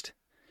Christ?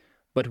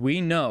 But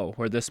we know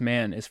where this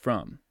man is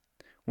from.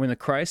 When the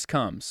Christ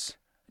comes,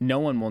 no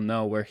one will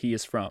know where he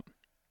is from."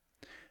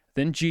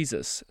 Then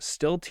Jesus,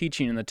 still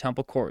teaching in the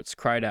temple courts,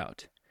 cried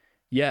out,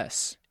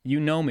 "Yes, you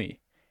know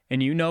me,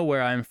 and you know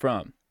where I am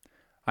from.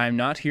 I am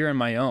not here on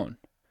my own,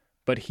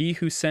 but he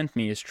who sent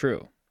me is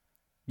true.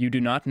 You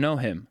do not know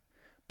him,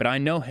 but I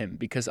know him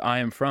because I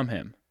am from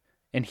him,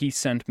 and he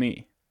sent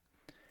me."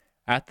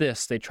 At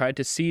this they tried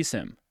to seize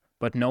him,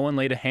 but no one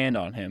laid a hand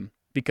on him,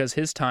 because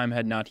his time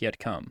had not yet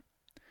come.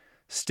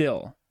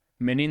 Still,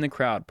 many in the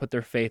crowd put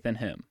their faith in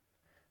him.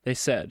 They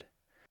said,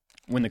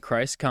 "When the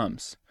Christ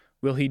comes,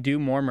 will he do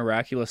more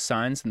miraculous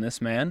signs than this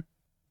man?"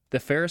 The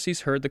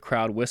Pharisees heard the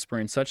crowd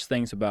whispering such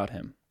things about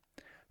him.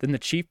 Then the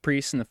chief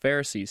priests and the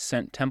Pharisees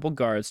sent temple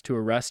guards to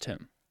arrest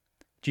him.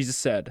 Jesus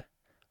said,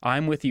 "I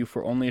am with you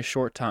for only a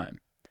short time.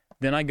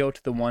 Then I go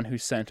to the one who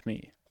sent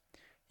me.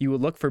 You will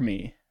look for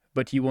me,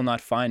 but you will not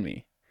find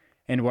me,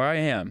 and where I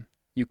am,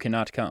 you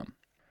cannot come."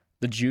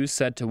 The Jews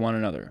said to one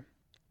another,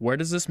 "Where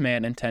does this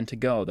man intend to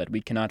go that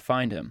we cannot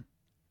find him?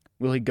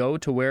 Will he go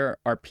to where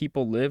our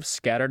people live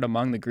scattered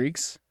among the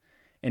Greeks,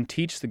 and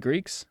teach the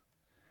Greeks?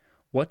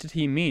 What did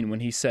he mean when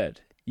he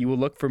said, 'You will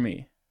look for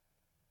me,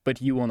 but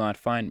you will not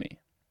find me,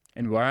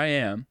 and where I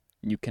am,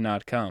 you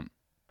cannot come'?"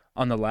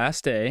 On the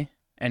last day,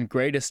 and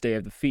greatest day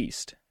of the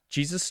feast,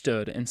 Jesus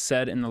stood and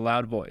said in a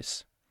loud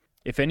voice,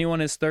 "If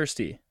anyone is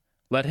thirsty,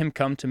 Let him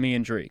come to me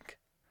and drink.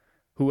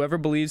 Whoever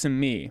believes in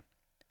me,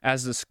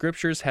 as the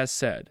Scriptures has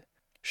said,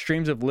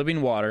 streams of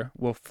living water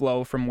will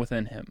flow from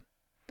within him.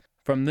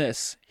 From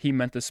this he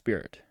meant the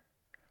Spirit,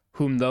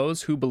 whom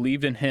those who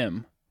believed in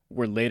him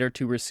were later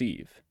to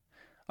receive.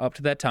 Up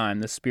to that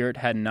time the Spirit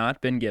had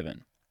not been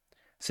given,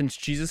 since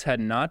Jesus had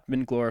not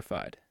been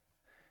glorified.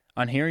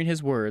 On hearing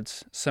his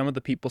words, some of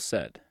the people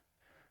said,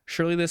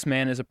 "Surely this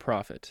man is a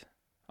prophet."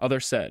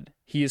 Others said,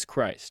 "He is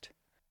Christ."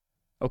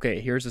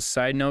 Okay, here's a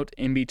side note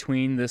in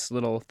between this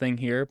little thing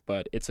here,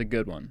 but it's a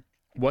good one.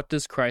 What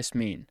does Christ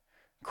mean?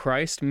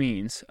 Christ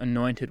means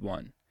anointed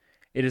one.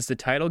 It is the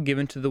title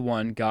given to the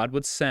one God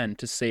would send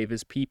to save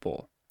his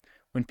people.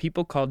 When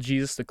people called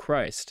Jesus the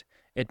Christ,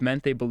 it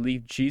meant they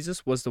believed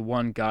Jesus was the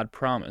one God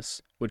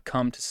promised would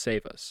come to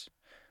save us.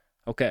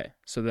 Okay,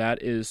 so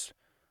that is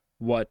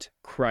what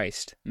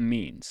Christ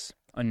means,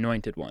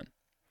 anointed one.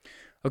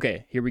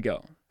 Okay, here we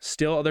go.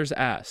 Still others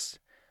asked,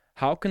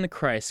 "How can the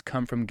Christ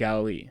come from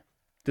Galilee?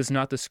 Does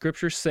not the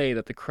Scripture say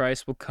that the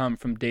Christ will come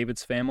from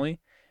David's family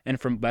and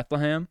from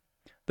Bethlehem,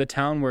 the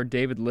town where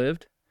David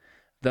lived?"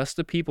 Thus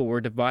the people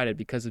were divided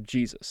because of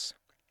Jesus.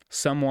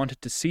 Some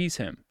wanted to seize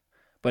him,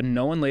 but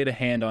no one laid a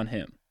hand on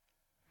him.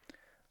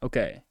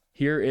 Okay,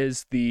 here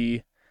is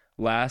the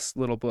last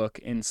little book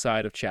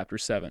inside of chapter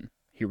 7.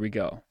 Here we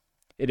go.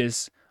 It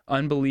is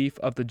unbelief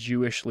of the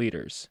Jewish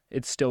leaders.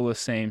 It's still the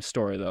same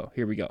story, though.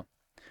 Here we go.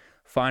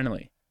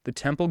 Finally, the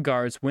temple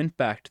guards went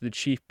back to the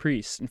chief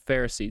priests and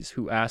Pharisees,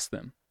 who asked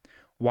them,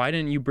 "Why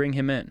didn't you bring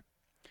him in?"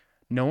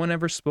 "No one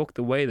ever spoke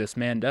the way this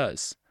man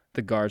does,"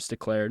 the guards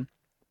declared.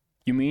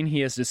 "You mean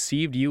he has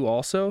deceived you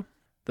also?"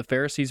 the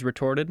Pharisees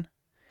retorted.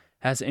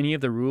 "Has any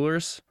of the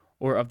rulers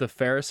or of the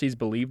Pharisees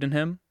believed in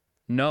him?"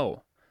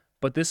 "No,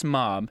 but this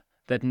mob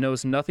that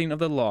knows nothing of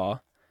the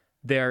law,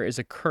 there is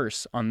a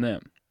curse on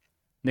them."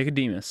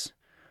 Nicodemus,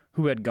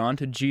 who had gone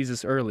to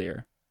Jesus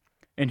earlier,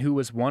 and who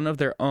was one of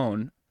their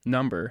own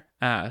number,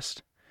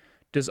 asked,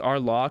 "Does our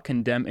law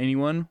condemn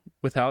anyone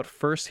without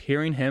first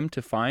hearing him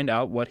to find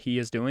out what he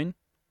is doing?"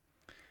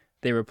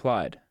 They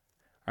replied,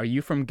 "Are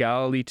you from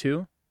Galilee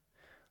too?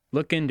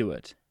 Look into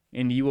it,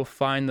 and you will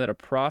find that a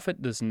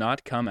prophet does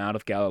not come out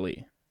of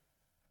Galilee."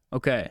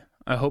 Okay,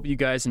 I hope you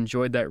guys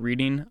enjoyed that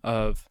reading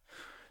of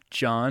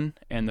John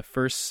and the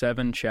first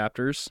 7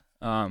 chapters.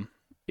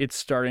 It's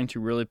starting to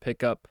really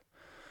pick up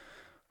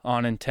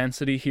on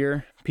intensity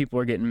here. People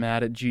are getting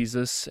mad at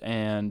Jesus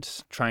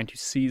and trying to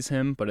seize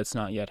him, but it's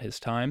not yet his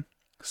time.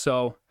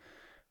 So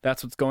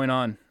that's what's going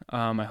on.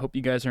 I hope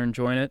you guys are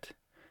enjoying it.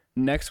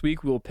 Next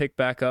week, we'll pick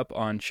back up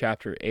on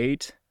chapter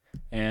 8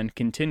 and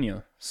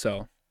continue.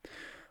 So,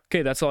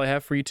 okay, that's all I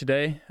have for you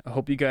today. I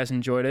hope you guys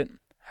enjoyed it.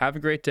 Have a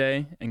great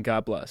day, and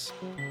God bless.